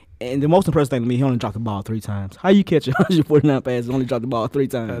 yards. And the most impressive thing to me, he only dropped the ball 3 times. How you catch 149 passes and only drop the ball 3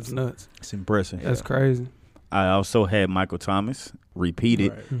 times? That's nuts. It's impressive. That's crazy. I also had Michael Thomas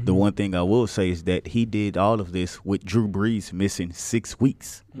repeated. Right. Mm-hmm. The one thing I will say is that he did all of this with Drew Brees missing 6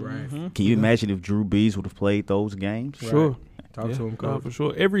 weeks. Right. Can you imagine if Drew Brees would have played those games? Sure. Talk to him, No, Coach. for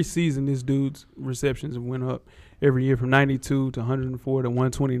sure. Every season, this dude's receptions have went up every year from 92 to 104 to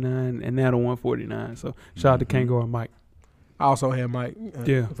 129 and now to 149. So shout out to Kangaroo and Mike. I also had Mike.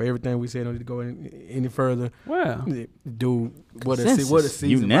 Yeah. For everything we said, don't need to go any further. Wow. Dude, what a Consensus.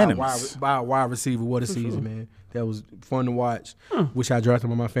 season Unanimous. by a wide receiver. What a season, man. That was fun to watch. Huh. Wish I drafted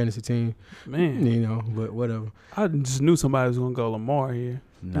him on my fantasy team. Man. You know, but whatever. I just knew somebody was going to go Lamar here.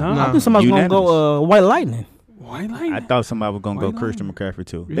 No. I think somebody's going to go White Lightning. White Lightning? I thought somebody was going to go White Christian McCaffrey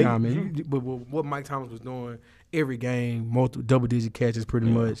too. Yeah. Nah, man. But what Mike Thomas was doing every game, multiple double-digit catches pretty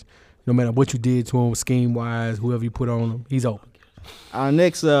much. No matter what you did to him, scheme-wise, whoever you put on him, he's open. Our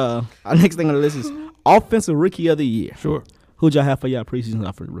next thing on the list is Offensive Rookie of the Year. Sure. Who'd y'all have for y'all preseason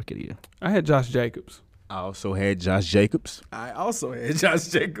Offensive Rookie of the Year? I had Josh Jacobs. I also had Josh Jacobs. I also had Josh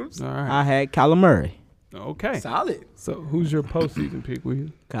Jacobs. All right. I had Kyler Murray. Okay. Solid. So who's your postseason pick, Will?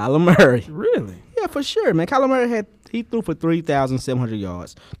 Kyler Murray. Really? Yeah, for sure, man. Kyler Murray he threw for 3,700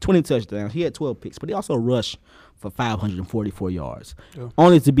 yards, 20 touchdowns. He had 12 picks, but he also rushed for 544 yards,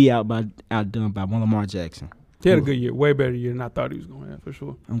 only to be outdone by Lamar Jackson. He had a good year, way better year than I thought he was going to have, for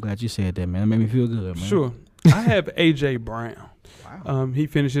sure. I'm glad you said that, man. It made me feel good, man. Sure. I have A.J. Brown. Wow. He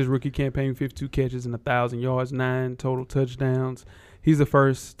finished his rookie campaign with 52 catches and 1,000 yards, 9 total touchdowns. He's the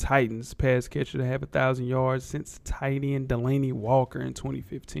first Titans pass catcher to have 1,000 yards since tight end Delaney Walker in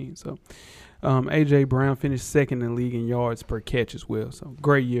 2015. So A.J. Brown finished second in the league in yards per catch as well. So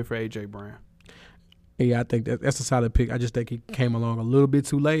great year for A.J. Brown. Yeah, I think that's a solid pick. I just think he came along a little bit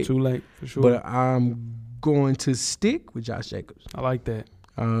too late. Too late, for sure. But I'm going to stick with Josh Jacobs. I like that.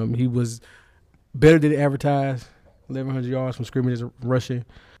 He was better than advertised, 1,100 yards from scrimmage rushing.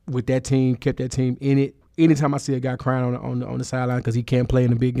 With that team, kept that team in it. Anytime I see a guy crying on the sideline because he can't play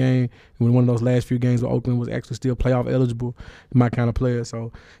in a big game, and one of those last few games where Oakland was actually still playoff eligible, my kind of player.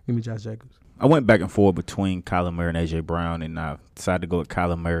 So give me Josh Jacobs. I went back and forth between Kyler Murray and A.J. Brown, and I decided to go with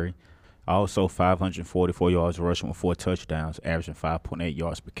Kyler Murray. Also 544 yards rushing with 4 touchdowns, averaging 5.8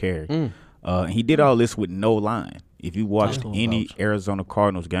 yards per carry. He did all this with no line. If you watched any Arizona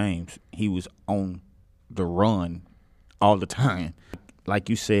Cardinals games, he was on the run all the time. Like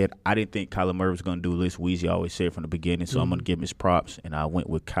you said, I didn't think Kyler Murray was going to do this. Weezy always said from the beginning, so I'm going to give him his props, and I went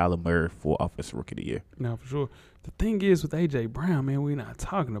with Kyler Murray for Offensive Rookie of the Year. No, for sure. The thing is with A.J. Brown, man, we're not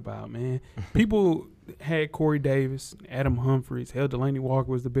talking about, man. People had Corey Davis, Adam Humphries, hell, Delaney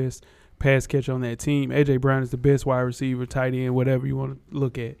Walker was the best pass catch on that team. A.J. Brown is the best wide receiver, tight end, whatever you want to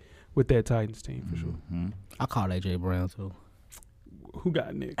look at with that Titans team for sure. I call A.J. Brown, too. Who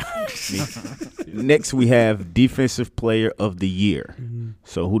got next? Next, we have Defensive Player of the Year.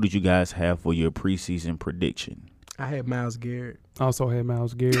 So who did you guys have for your preseason prediction? I had Myles Garrett. Also had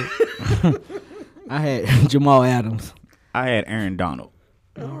Myles Garrett. I had Jamal Adams. I had Aaron Donald.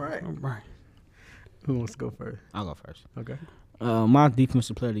 All right. Who wants to go first? I'll go first. Okay. My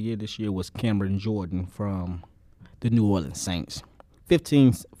Defensive Player of the Year this year was Cameron Jordan from the New Orleans Saints.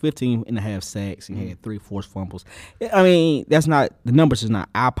 15 and a half sacks. He had 3 forced fumbles. I mean, the numbers is not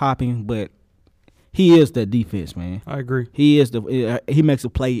eye-popping, but he is the defense, man. I agree. He makes a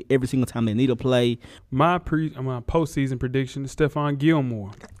play every single time they need a play. My postseason prediction is Stephon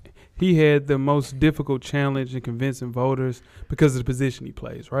Gilmore. He had the most difficult challenge in convincing voters because of the position he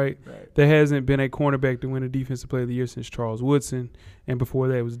plays, right? There hasn't been a cornerback to win a Defensive Player of the Year since Charles Woodson, and before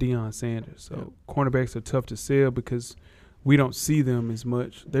that it was Deion Sanders. So cornerbacks are tough to sell because we don't see them as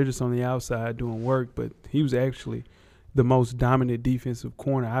much. They're just on the outside doing work, but he was actually the most dominant defensive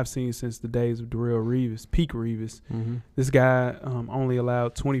corner I've seen since the days of Darrelle Revis, peak Revis. This guy only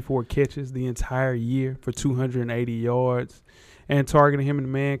allowed 24 catches the entire year for 280 yards. And targeting him in the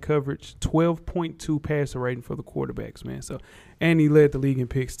man coverage, 12.2 passer rating for the quarterbacks, man. So, and he led the league in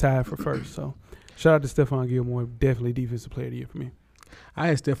picks, tied for first. So, shout out to Stephon Gilmore, definitely Defensive Player of the Year for me. I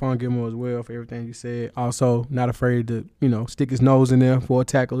had Stephon Gilmore as well for everything you said. Also, not afraid to, stick his nose in there for a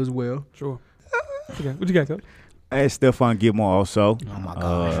tackle as well. Sure. What you got, Coach? I had Stephon Gilmore also. Oh my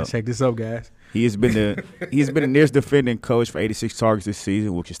God! Check this up, guys. He has been the nearest defending coach for 86 targets this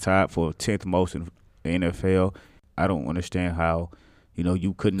season, which is tied for 10th most in the NFL. I don't understand how,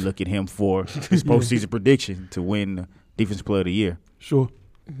 you couldn't look at him for his postseason prediction to win Defensive Player of the Year. Sure.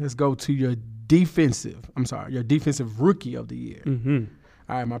 Let's go to your defensive rookie of the year.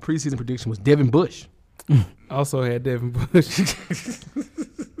 All right, my preseason prediction was Devin Bush. Also had Devin Bush.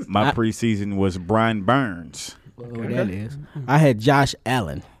 My preseason was Brian Burns. Okay. That is. I had Josh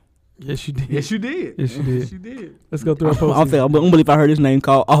Allen. Yes, you did. Yes, you did. Yes, you did. Yes, you did. Let's go through our postseason. I'm believe I heard his name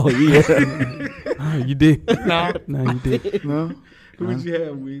called all year. You did. No, you did. No. Who would you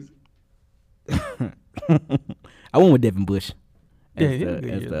have, Weezy? I went with Devin Bush as Yeah,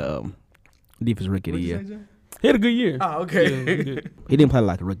 the defense rookie of the year. He had a good year. Oh, okay. Yeah, he didn't play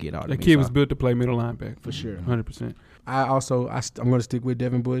like a rookie at all. That kid was built to play middle linebacker. For sure. 100%. I'm going to stick with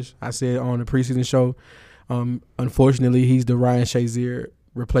Devin Bush. I said on the preseason show, unfortunately, he's the Ryan Shazier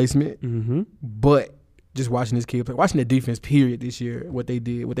replacement. But just watching this kid play, watching the defense, period, this year, what they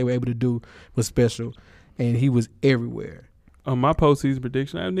were able to do was special. And he was everywhere. On my postseason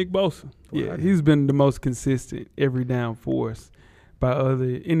prediction, I have Nick Bosa. Yeah, he's been the most consistent every down force by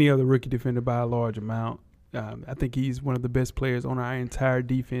any other rookie defender by a large amount. I think he's one of the best players on our entire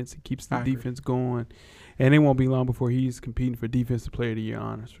defense. He keeps the defense going. And it won't be long before he's competing for Defensive Player of the Year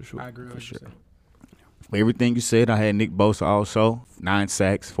honors for sure. I agree. For sure. For everything you said, I had Nick Bosa also. 9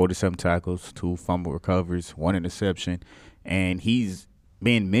 sacks, 47 tackles, 2 fumble recoveries, 1 interception. And he's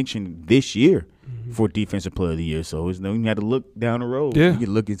been mentioned this year for Defensive Player of the Year. So you had to look down the road. Yeah. You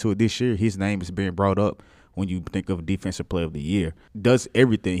can look into it this year. His name is being brought up when you think of Defensive Player of the Year. Does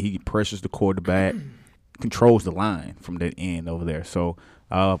everything. He pressures the quarterback, controls the line from that end over there. So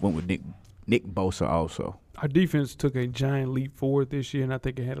I went with Nick Bosa also. Our defense took a giant leap forward this year, and I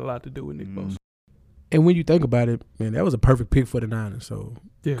think it had a lot to do with Nick Bosa. And when you think about it, man, that was a perfect pick for the Niners. So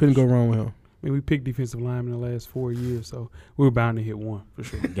couldn't go wrong with him. I mean, we picked defensive linemen in the last 4 years, so we were bound to hit one for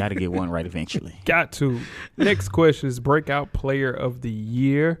sure. Got to get one right eventually. Got to. Next question is Breakout Player of the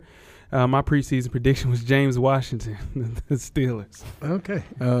Year. My preseason prediction was James Washington, the Steelers. Okay.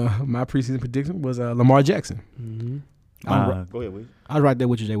 My preseason prediction was Lamar Jackson. Go ahead, Will. I was right there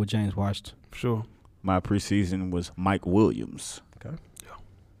with you, Jay, with James Washington. For sure. My preseason was Mike Williams. Okay.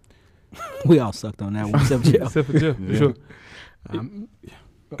 We all sucked on that one, except Jeff. Except for Jeff, for sure.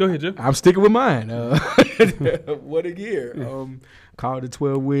 Go ahead, Jeff. I'm sticking with mine. What a year. Called the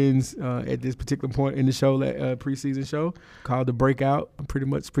 12 wins at this particular point in the show, preseason show. Called the breakout. I pretty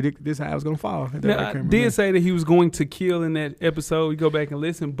much predicted this how I was going to fall. Now, I did say that he was going to kill in that episode. You go back and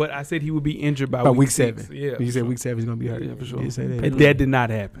listen, but I said he would be injured by week 7. Yeah, you said week 7 he's going to be hurt. Yeah, for sure. Did say that. That did not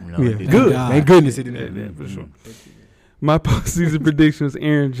happen. No, Yeah. it didn't. Good. God. Thank goodness it didn't happen. Yeah, for sure. My postseason prediction was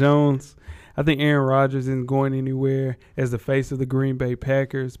Aaron Jones. I think Aaron Rodgers isn't going anywhere as the face of the Green Bay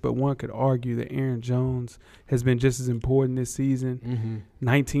Packers, but one could argue that Aaron Jones has been just as important this season.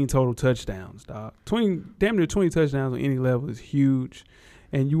 19 total touchdowns, dog. Damn near 20 touchdowns on any level is huge.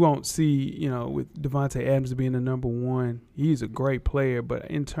 And you won't see, with Devontae Adams being the number one, he's a great player.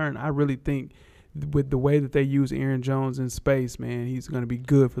 But in turn, I really think with the way that they use Aaron Jones in space, man, he's going to be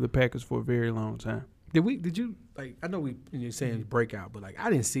good for the Packers for a very long time. Did you like? I know you're saying breakout, but like I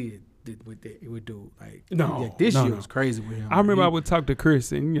didn't see it with dude. Like this year was crazy with him. I remember I would talk to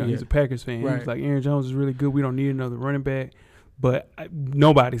Chris, and he's a Packers fan. Right. He was like, Aaron Jones is really good. We don't need another running back. But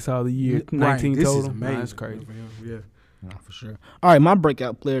nobody saw the year 19 this total. Is amazing. That's crazy. Yeah. Oh, for sure. All right, my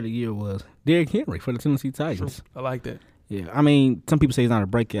breakout player of the year was Derrick Henry for the Tennessee Titans. I like that. Yeah, I mean, some people say it's not a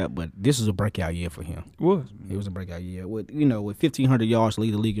breakout, but this is a breakout year for him. It was a breakout year. With 1,500 yards to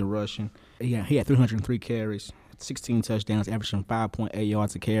lead the league in rushing. Yeah, he had 303 carries, 16 touchdowns, averaging 5.8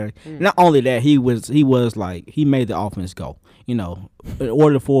 yards a carry. Not only that, he made the offense go. In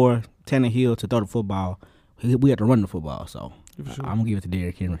order for Tannehill to throw the football, we had to run the football. So sure. I'm gonna give it to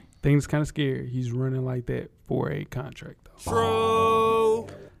Derrick Henry. Things kind of scary. He's running like that for a contract, though. Bro.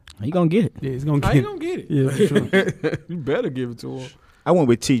 He gonna get it. Yeah, he's gonna get He it. gonna get it. Yeah, for sure. You better give it to him. I went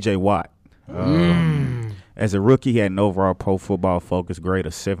with T.J. Watt. As a rookie, he had an overall Pro Football Focus grade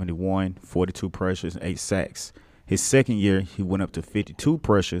of 71, 42 pressures, and 8 sacks. His second year, he went up to 52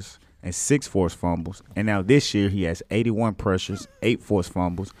 pressures and 6 forced fumbles. And now this year, he has 81 pressures, 8 forced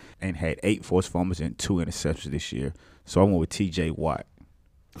fumbles, and had 8 forced fumbles and 2 interceptions this year. So I went with T.J. Watt.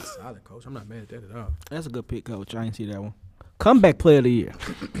 Solid, Coach. I'm not mad at that at all. That's a good pick, Coach. I didn't see that one. Comeback player of the year.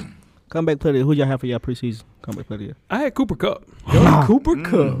 Comeback player of the year. Who y'all have for y'all preseason comeback player of the year? I had Cooper Kupp. Cooper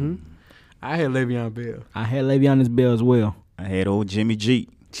Kupp. I had Le'Veon Bell. I had Le'Veon Bell as well. I had old Jimmy G.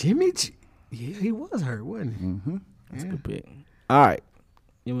 Jimmy G. Yeah, he was hurt, wasn't he? Mm-hmm. That's a good pick. All right.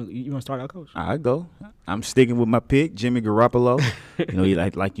 You want to start out, Coach? I go. I'm sticking with my pick, Jimmy Garoppolo. He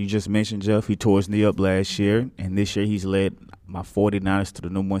like you just mentioned, Jeff, he tore his knee up last year, and this year he's led my 49ers to the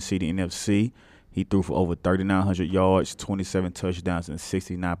number 1 seed in NFC. He threw for over 3,900 yards, 27 touchdowns, and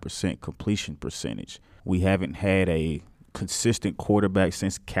 69% completion percentage. We haven't had a consistent quarterback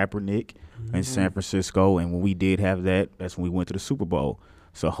since Kaepernick in San Francisco, and when we did have that, that's when we went to the Super Bowl.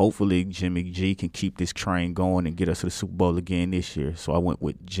 So hopefully Jimmy G can keep this train going and get us to the Super Bowl again this year. So I went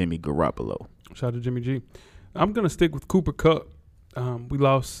with Jimmy Garoppolo. Shout out to Jimmy G. I'm going to stick with Cooper Kupp. We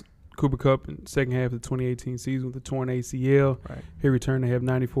lost Cooper Kupp in the second half of the 2018 season with a torn ACL. Right. He returned to have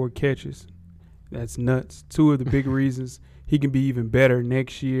 94 catches. That's nuts. 2 of the big reasons he can be even better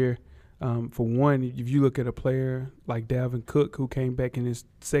next year. For one, if you look at a player like Dalvin Cook, who came back in his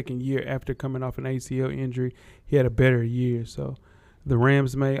second year after coming off an ACL injury, he had a better year. So the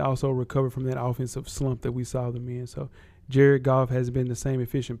Rams may also recover from that offensive slump that we saw them in. So Jared Goff hasn't been the same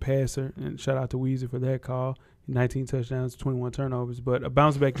efficient passer, and shout out to Weezy for that call. 19 touchdowns, 21 turnovers. But a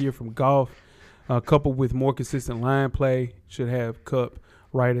bounce-back year from Goff, coupled with more consistent line play, should have Kupp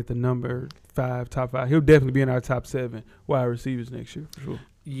right at the number 5, top 5. He'll definitely be in our top 7 wide receivers next year, for sure.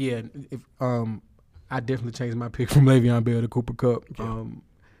 Yeah, I definitely changed my pick from Le'Veon Bell to Cooper Kupp. Yeah.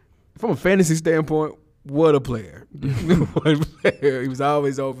 From a fantasy standpoint, what a player. What a player. He was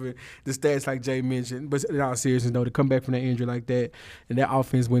always open. The stats like Jay mentioned. But in all seriousness, though, to come back from that injury like that, and that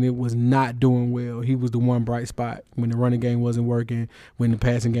offense when it was not doing well, he was the one bright spot. When the running game wasn't working, when the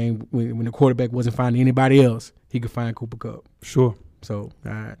passing game, when the quarterback wasn't finding anybody else, he could find Cooper Kupp. Sure. So I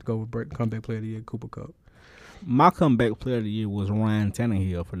had to go with comeback player of the year, Cooper Kupp. My comeback player of the year was Ryan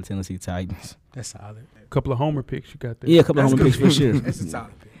Tannehill for the Tennessee Titans. That's solid. A couple of homer picks you got there. Yeah, a couple of homer picks for sure. That's a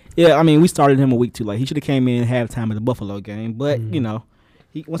solid pick. Yeah, I mean, we started him a week too late. He should have came in halftime of the Buffalo game, but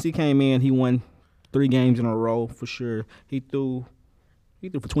once he came in, he won 3 games in a row for sure. He threw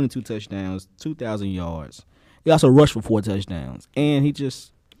for 22 touchdowns, 2,000 yards. He also rushed for 4 touchdowns, and he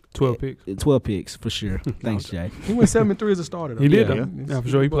just 12 picks. 12 picks for sure. Thanks, Jay. He went 7-3 as a starter, though. He did, Yeah. though. Yeah, for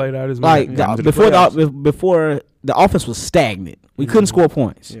sure. He played out his Like mind. before the offense was stagnant, we couldn't score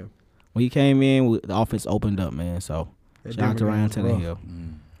points. Yeah. When he came in, the offense opened up, man. So That shout out to Denver Ryan game was rough.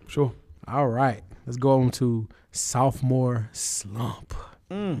 Tannehill. Sure. All right. Let's go on to sophomore slump.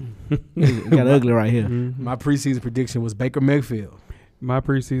 It got ugly right here. My preseason prediction was Baker Mayfield. My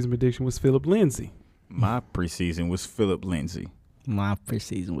preseason prediction was Philip Lindsay. My preseason was Philip Lindsay. My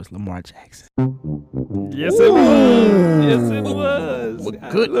preseason was Lamar Jackson. Yes, it was. Yes, it was.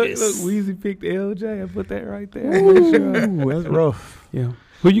 Well, goodness. Look, Weezy picked LJ. I put that right there. That's rough. Yeah.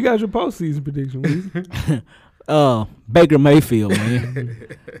 Who you got your postseason prediction, Weezy? Baker Mayfield,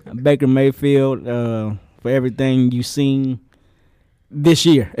 man. Baker Mayfield, for everything you've seen this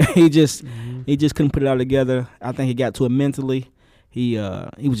year. he just couldn't put it all together. I think he got to it mentally. He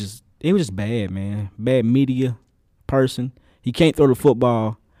was just bad, man. Bad media person. He can't throw the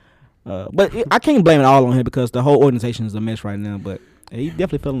football. But I can't blame it all on him because the whole organization is a mess right now. But he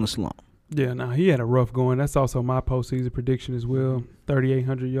definitely fell in a slump. Yeah, no, he had a rough going. That's also my postseason prediction as well.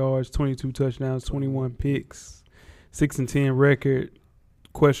 3,800 yards, 22 touchdowns, 21 picks, 6-10 record.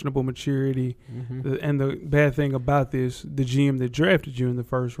 questionable maturity. And the bad thing about this, the GM that drafted you in the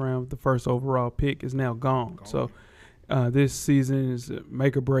first round, the first overall pick, is now gone. So this season is a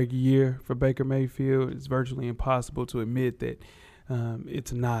make or break year for Baker Mayfield. It's virtually impossible to admit that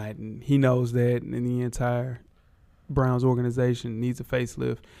it's not, and he knows that, and the entire Browns organization needs a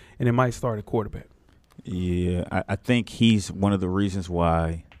facelift, and it might start at quarterback. Yeah, I think he's one of the reasons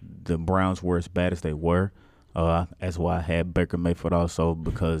why the Browns were as bad as they were. That's why I had Baker Mayfield also,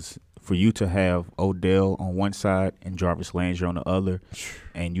 because for you to have Odell on one side and Jarvis Landry on the other,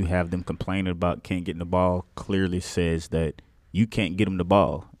 and you have them complaining about can't get the ball, clearly says that you can't get them the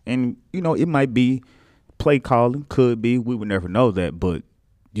ball. And, it might be play calling, could be. We would never know that, but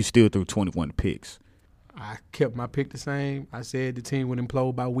you still threw 21 picks. I kept my pick the same. I said the team would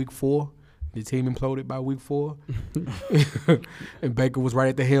implode by week 4. The team imploded by week 4. And Baker was right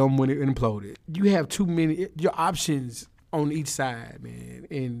at the helm when it imploded. You have too many – your options on each side, man.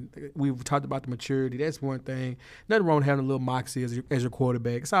 And we've talked about the maturity. That's one thing. Nothing wrong with having a little moxie as your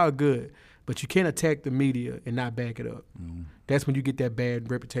quarterback. It's all good. But you can't attack the media and not back it up. That's when you get that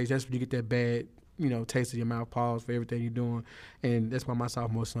bad reputation. That's when you get that bad, taste of your mouth, pause for everything you're doing. And that's why my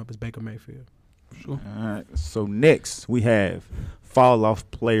sophomore slump is Baker Mayfield. Sure. All right. So next we have fall off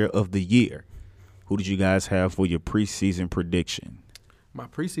player of the year. Who did you guys have for your preseason prediction? My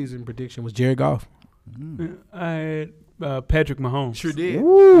preseason prediction was Jared Goff. I had Patrick Mahomes. Sure did.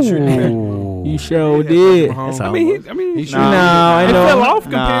 You sure did. I mean, he fell off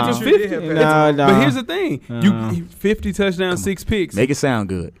compared to 50. But here's the thing: 50 touchdowns, 6 picks. Make it sound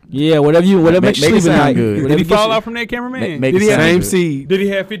good. Yeah, whatever makes you sleep at night. Did he fall off from that cameraman? Make Did it he have sound same good. seed? Did he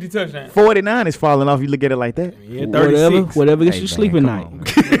have 50 touchdowns? 49 is falling off. You look at it like that. Yeah, 36. Whatever gets you sleep at night.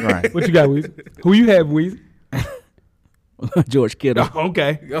 Right. What you got, Weezy? Who you have, Weezy? George Kittle. Oh,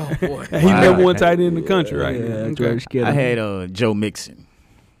 okay. Oh, boy. He's number one tight end in the country right now. Okay. George Kittle. I had Joe Mixon.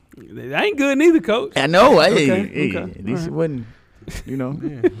 That ain't good neither, Coach. I know. Okay. At least it wasn't,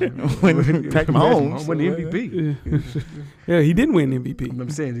 when Patrick Mahomes won the MVP. Yeah, he didn't win MVP.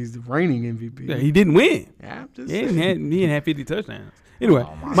 I'm saying he's the reigning MVP. Yeah, he didn't win. Yeah, I'm just He saying. didn't have 50 touchdowns. Anyway,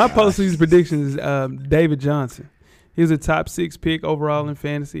 my postseason prediction is David Johnson. He was a top 6 pick overall in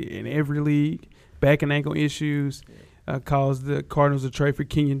fantasy in every league. Back and ankle issues caused the Cardinals to trade for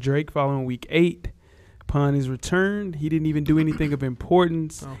Kenyon Drake following week 8. Upon his return, he didn't even do anything of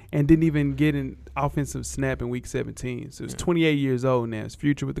importance and didn't even get an offensive snap in week 17. So he's 28 years old now. His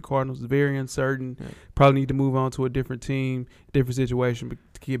future with the Cardinals is very uncertain. Probably need to move on to a different team, different situation, but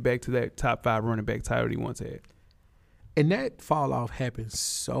to get back to that top 5 running back title he once had. And that fall off happened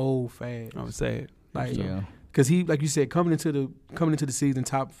so fast. I was sad. Because he, like you said, coming into the season,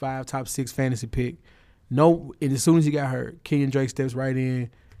 top 5, top 6 fantasy pick. And as soon as he got hurt, Kenyon Drake steps right in,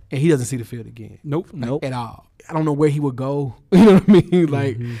 and he doesn't see the field again. Nope. At all. I don't know where he would go. You know what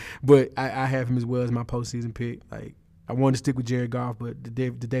I mean? But I have him as well as my postseason pick. Like, I wanted to stick with Jared Goff, but the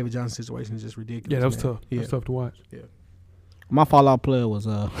David Johnson situation is just ridiculous. Yeah, that was man. tough. That was tough to watch. Yeah. My fallout player was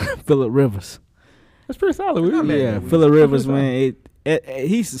Phillip Rivers. That's pretty solid. Yeah, Phillip Rivers, man.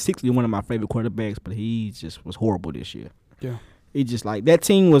 He's secretly one of my favorite quarterbacks, but he just was horrible this year. Yeah. He just that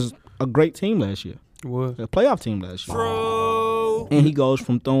team was a great team last year. It was. A playoff team last year. And he goes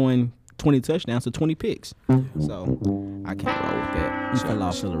from throwing 20 touchdowns to 20 picks. So I can't roll with that. He fell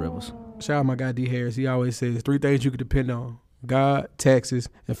off Phillip Rivers. Shout out my guy D. Harris. He always says 3 things you can depend on: God, Texas,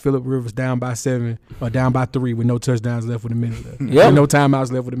 and Phillip Rivers down by 7 or down by 3 with no touchdowns left with a minute left. Yep. And no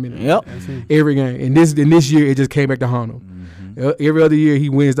timeouts left with a minute. Yep. Every game. And this year it just came back to haunt him. Every other year he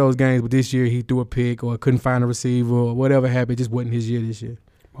wins those games, but this year he threw a pick or couldn't find a receiver or whatever happened. It just wasn't his year this year.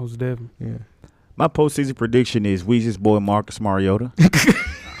 Most definitely. Yeah. My postseason prediction is Weezy's boy Marcus Mariota.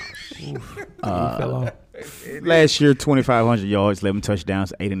 He fell off. Last year, 2,500 yards, 11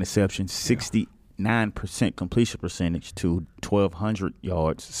 touchdowns, 8 interceptions, 69% completion percentage to 1,200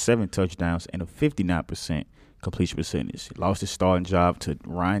 yards, 7 touchdowns, and a 59% completion percentage. He lost his starting job to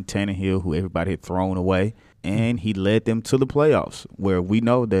Ryan Tannehill, who everybody had thrown away, and he led them to the playoffs, where we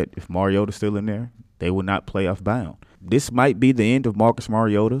know that if Mariota's still in there, they will not playoff bound. This might be the end of Marcus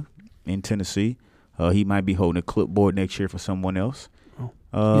Mariota in Tennessee. He might be holding a clipboard next year for someone else.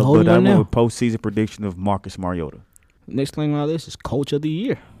 But I went with postseason prediction of Marcus Mariota. Next thing on this is Coach of the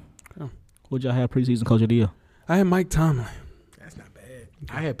Year. Who'd y'all have preseason Coach of the Year? I had Mike Tomlin. That's not bad.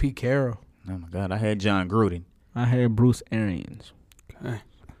 I had Pete Carroll. Oh, my God. I had John Gruden. I had Bruce Arians. Okay.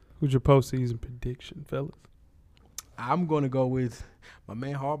 Who's your postseason prediction, fellas? I'm going to go with my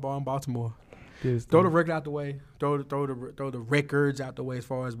man Harbaugh in Baltimore. Yes, Throw the record out the way. Throw the records out the way as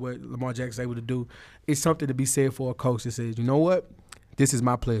far as what Lamar Jackson's able to do. It's something to be said for a coach that says, you know what? This is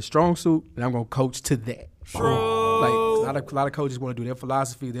my player's strong suit, and I'm going to coach to that. Like, lot of coaches want to do their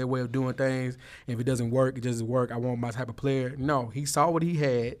philosophy, their way of doing things. And if it doesn't work, it doesn't work. I want my type of player. No, he saw what he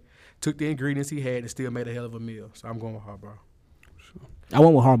had, took the ingredients he had, and still made a hell of a meal. So I'm going with Harbaugh. Sure. I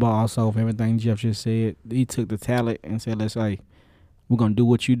went with Harbaugh also for everything Jeff just said. He took the talent and said, let's say, we're going to do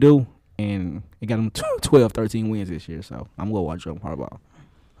what you do. And it got him 12, 13 wins this year. So I'm going to watch him, Harbaugh.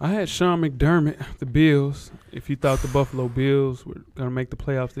 I had Sean McDermott, the Bills. If you thought the Buffalo Bills were going to make the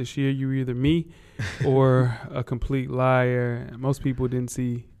playoffs this year, you were either me or a complete liar. Most people didn't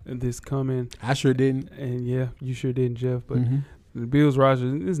see this coming. I sure didn't. And, yeah, you sure didn't, Jeff. But the Bills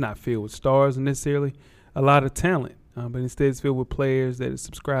roster is not filled with stars necessarily, a lot of talent. But instead it's filled with players that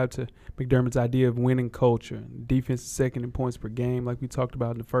subscribe to McDermott's idea of winning culture. Defense is second in points per game, like we talked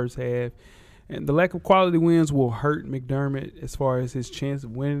about in the first half. And the lack of quality wins will hurt McDermott as far as his chance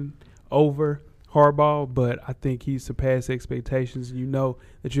of winning over Harbaugh, but I think he surpassed expectations. You know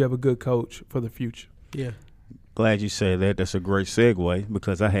that you have a good coach for the future. Yeah. Glad you said that. That's a great segue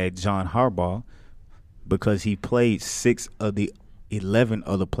because I had John Harbaugh because he played 6 of the 11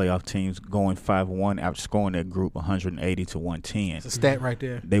 other playoff teams going 5-1, outscoring that group 180 to 110. It's a stat right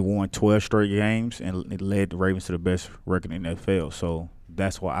there. They won 12 straight games and it led the Ravens to the best record in the NFL. So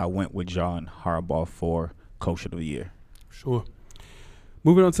that's why I went with John Harbaugh for Coach of the Year. Sure.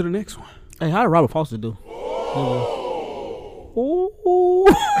 Moving on to the next one. Hey, how did Robert Foster do?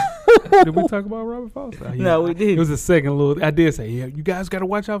 Did we talk about Robert Foster? Yeah. No, we didn't. It was a second little. I did say, yeah, you guys got to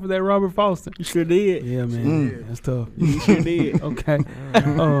watch out for that Robert Foster. You sure did. Yeah, man. That's tough. You sure did. Okay.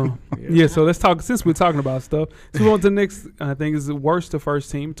 Yeah, so let's talk. Since we're talking about stuff, so we're on to the next. I think is the worst to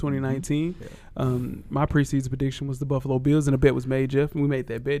first team 2019. My preseason prediction was the Buffalo Bills, and a bet was made, Jeff, and we made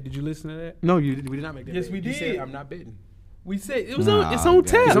that bet. Did you listen to that? No, we did not make that Yes, bet. we You did. said, I'm not betting. We said it was on. It's on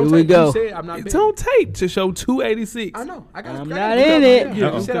tape. It's on Here we tape. Go. You said, I'm not It's betting. on tape to show 286. I know. I got I'm not in it.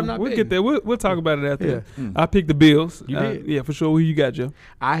 Yeah, You said I'm not we'll betting. get there. We'll talk about it after. Yeah. I picked the Bills. You did? Yeah, for sure. Who you got, Jeff?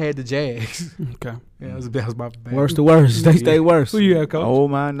 I had the Jags. Okay. Yeah, that was my bad. Worst to worst. They stay worse. Who you got, Coach? Oh,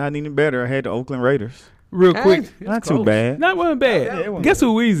 mine, not even better. I had the Oakland Raiders. Real quick. It's Not too close. bad. Not one bad. Yeah, it wasn't Guess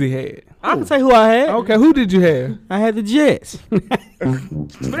who Weezy had? I can say who I had. Okay, who did you have? I had the Jets. But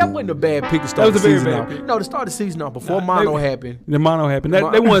that wasn't a bad pick to start That was the a very season bad off. pick. No, to start the season off before Nah, mono they- happened. The mono happened.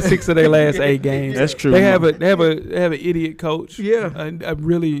 They won 6 of their last 8 games. That's true. They have an idiot coach. Yeah. A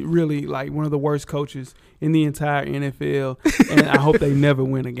really, really like one of the worst coaches in the entire NFL, and I hope they never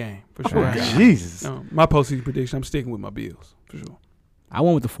win a game for sure. Oh, Jesus. My postseason prediction, I'm sticking with my Bills for sure. I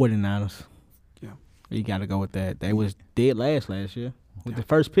went with the 49ers. Yeah. You got to go with that. They was dead last year. With the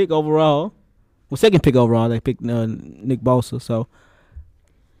first pick overall. Well, second pick overall, they picked Nick Bosa. So,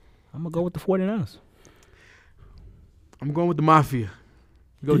 I'm going to go with the 49ers. I'm going with the Mafia.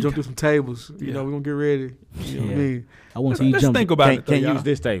 We're going to Yeah. jump through some tables. Yeah. You know, we're going to get ready. You know what I mean? I want to see you Let's jump. think about it, though, Can't y'all. use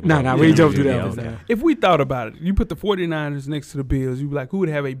this table. Nah, we ain't jump through that one. okay. If we thought about it, you put the 49ers next to the Bills, you'd be like, who would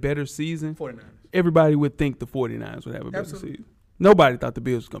have a better season? 49ers. Everybody would think the 49ers would have a better Absolutely. season. Nobody thought the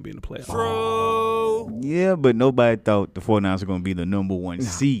Bills was going to be in the playoffs. Yeah, but nobody thought the 49ers were going to be the number 1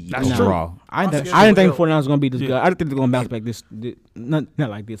 seed That's true. overall. I didn't schedule think the will 49ers was going to be this Yeah. good. I didn't think they're going to bounce back this not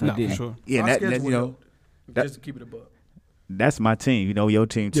like this. No, I didn't. for sure. Yeah, Our that, schedule you know, helped. that- Just to keep it above. that's my team. You know, your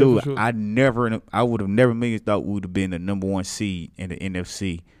team Yeah, too. for sure. I would have never million thought we would have been the number 1 seed in the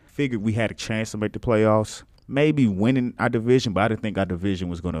NFC. Figured we had a chance to make the playoffs, maybe winning our division, but I didn't think our division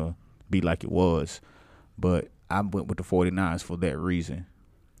was going to be like it was. But I went with the 49ers for that reason.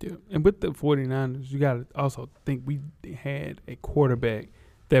 Yeah. And with the 49ers, you got to also think we had a quarterback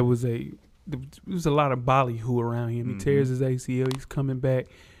that was there was a lot of ballyhoo around him. He tears his ACL. He's coming back.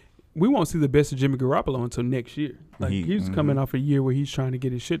 We won't see the best of Jimmy Garoppolo until next year. Like he's coming off a year where he's trying to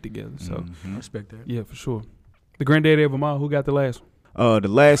get his shit together. So, I respect that. yeah, for sure. The granddaddy of them all, who got the last one? The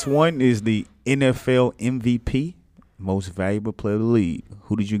last one is the NFL MVP, most valuable player of the league.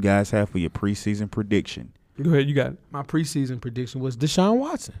 Who did you guys have for your preseason prediction? Go ahead, you got it. My preseason prediction was Deshaun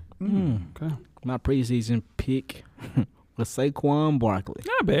Watson. Okay. My preseason pick was Saquon Barkley.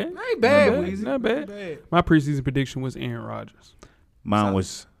 Not bad. Ain't bad, Not bad. Weezy. Not bad. My preseason prediction was Aaron Rodgers. Mine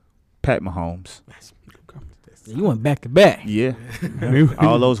was Pat Mahomes. You went back to back. Yeah.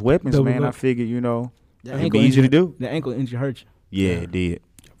 All those weapons, Double man. up. I figured, you know, The it'd ankle be easy to injury- do. The ankle injury hurt you. Yeah, it did.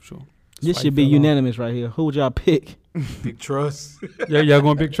 For sure. This Spike should be fell off. unanimous right here. Who would y'all pick? Big trust. Yeah, y'all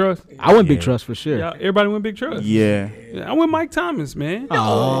going Big Trust? I went Big Yeah. Trust for sure. Yeah, everybody went Big Trust. Yeah. Yeah, I went Mike Thomas, man.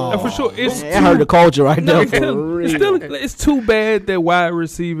 Oh. For sure. It's I heard the culture right No, there. it's For still, real. it's still it's too bad that wide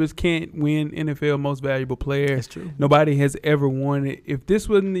receivers can't win NFL Most Valuable Player. That's true. Nobody has ever won it. If this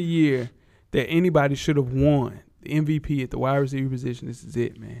wasn't the year that anybody should have won the MVP at the wide receiver position, this is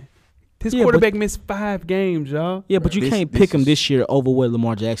it, man. His Yeah, quarterback missed 5 games, y'all. Yeah, but you This- can't this pick him is- this year over what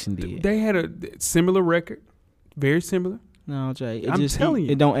Lamar Jackson did. They had a similar record Very similar. No, Jay. I'm telling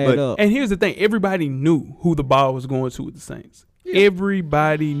you. It don't add up. And here's the thing. Everybody knew who the ball was going to with the Saints. Yeah.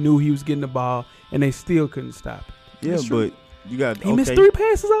 Everybody knew he was getting the ball, and they still couldn't stop it. Yeah, but you got he missed 3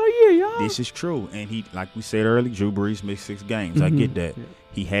 passes all year, y'all. This is true, and he, like we said earlier, Drew Brees missed 6 games. I get that. Yeah.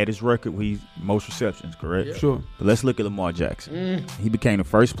 He had his record with most receptions, correct? Yeah. Sure. But let's look at Lamar Jackson. He became the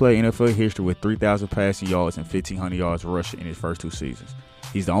first player in NFL history with 3,000 passing yards and 1,500 yards rushing in his first 2 seasons.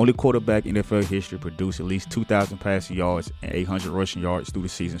 He's the only quarterback in NFL history to produce at least 2,000 passing yards and 800 rushing yards through the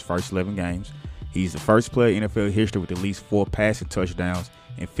season's first 11 games. He's the first player in NFL history with at least 4 passing touchdowns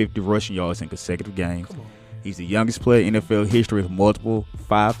and 50 rushing yards in consecutive games. He's the youngest player in NFL history with multiple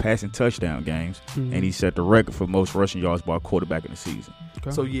 5 passing touchdown games, and he set the record for most rushing yards by a quarterback in the season.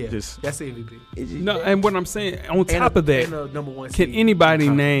 Okay. So, that's the MVP. No, and what I'm saying, on top of that, number 1 can anybody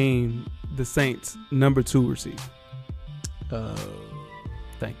name the Saints' number 2 receiver?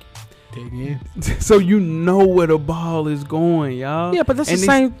 Thank you. So you know where the ball is going, y'all. Yeah, but that's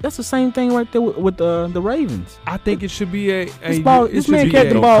the same thing right there with the Ravens. I think it should be this man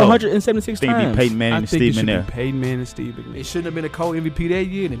carried the ball 176 times. I think Peyton Manning and Steve McNair. Peyton Manning and Steve McNair. It shouldn't have been a co-MVP that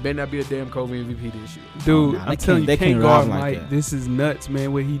year, and it better not be a damn co-MVP this year. Dude, I'm telling you, they can't guard Mike. This is nuts,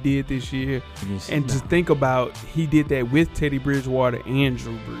 man, what he did this year. And to think about, he did that with Teddy Bridgewater and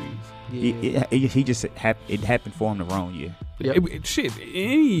Drew Brees. Yeah. He just it happened for him the wrong year. Yep.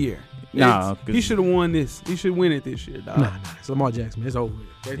 Any year. No, he should have won this. He should win it this year, dog. Nah, it's Lamar Jackson, man. It's over.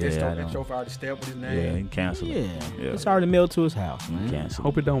 They stole that trophy out of step with his name. Yeah, he canceled it. Yeah, it's already mailed to his house, man. Canceled.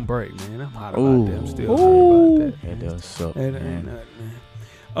 Hope it don't break, man. I'm hot about that. I'm still hot about that. It does suck, man.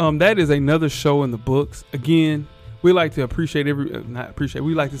 That is another show in the books. Again, we like to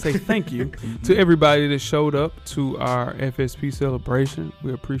we like to say thank you to everybody that showed up to our FSP celebration.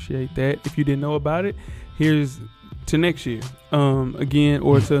 We appreciate that. If you didn't know about it, here's to next year, again,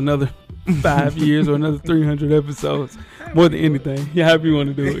 or to another 5 years or another 300 episodes, more than anything. Yeah, however you want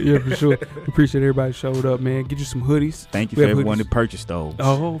to do it. Yeah, for sure. Appreciate everybody showed up, man. Get you some hoodies. Thank you for everyone that purchased those.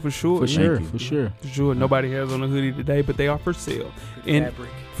 Oh, for sure. For sure. Nobody has on a hoodie today, but they are for sale. And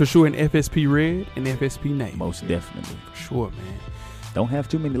for sure in FSP red and FSP navy. Most definitely. For sure, man. Don't have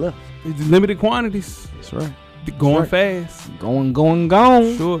too many left. It's limited quantities. That's right. Going fast. Going.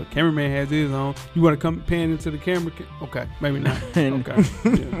 Sure. Cameraman has his on. You want to come pan into the camera? Okay. Maybe not. Okay.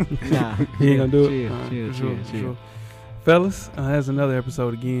 Nah. He ain't going to do it. Sure. Fellas, that's another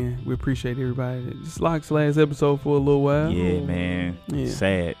episode again. We appreciate everybody that just likes the last episode for a little while. Yeah, man.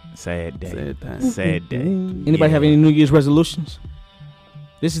 Yeah. Sad day. Sad day. Anybody have any New Year's resolutions?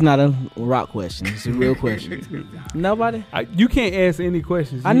 This is not a rock question. It's a real question. Nobody? You can't ask any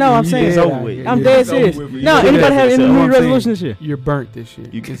questions. I know. I'm saying it's over with. I'm dead serious. No, anybody have any New Year's resolutions this year? You're burnt this year.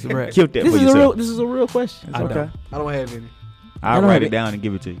 You it's a wrap. Killed that for yourself. This is a real question. I don't have any. I'll write it down and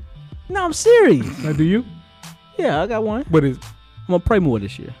give it to you. No, I'm serious. Now, do you? Yeah, I got one. What is? I'm gonna pray more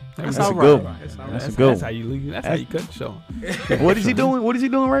this year. That's a good one. That's how you leave. That's how you cut the show. What is he doing? What is he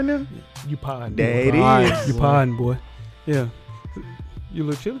doing right now? You podding. There it is. You podding, boy. Yeah. You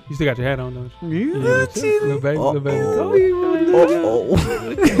look chilly. You still got your hat on, don't you? You look chilly. Little baby.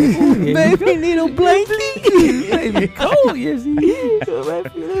 Baby need a blanket. Baby cold. Yes, he is. Baby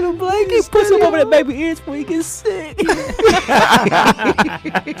need a blanket. Put some over that baby ears before he gets sick.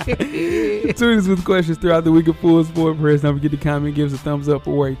 Tweet us with questions throughout the week of Full Sport Press. Don't forget to comment, give us a thumbs up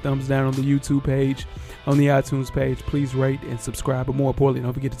or a thumbs down on the YouTube page, on the iTunes page. Please rate and subscribe. But more importantly,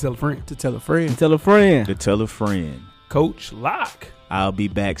 don't forget to tell a friend. To tell a friend. To tell a friend. Coach Locke. I'll be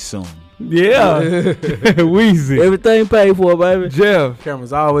back soon. Yeah. Weezy. Everything paid for, baby. Jeff.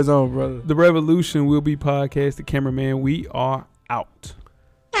 Camera's always on, brother. The Revolution will be podcasted. Cameraman, we are out.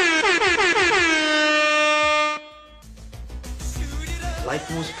 Life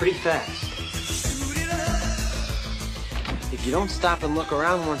moves pretty fast. If you don't stop and look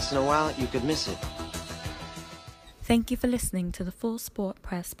around once in a while, you could miss it. Thank you for listening to the Full Sport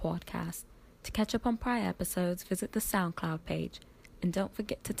Press podcast. To catch up on prior episodes, visit the SoundCloud page. And don't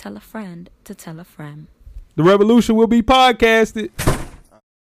forget to tell a friend to tell a friend. The Revolution will be podcasted.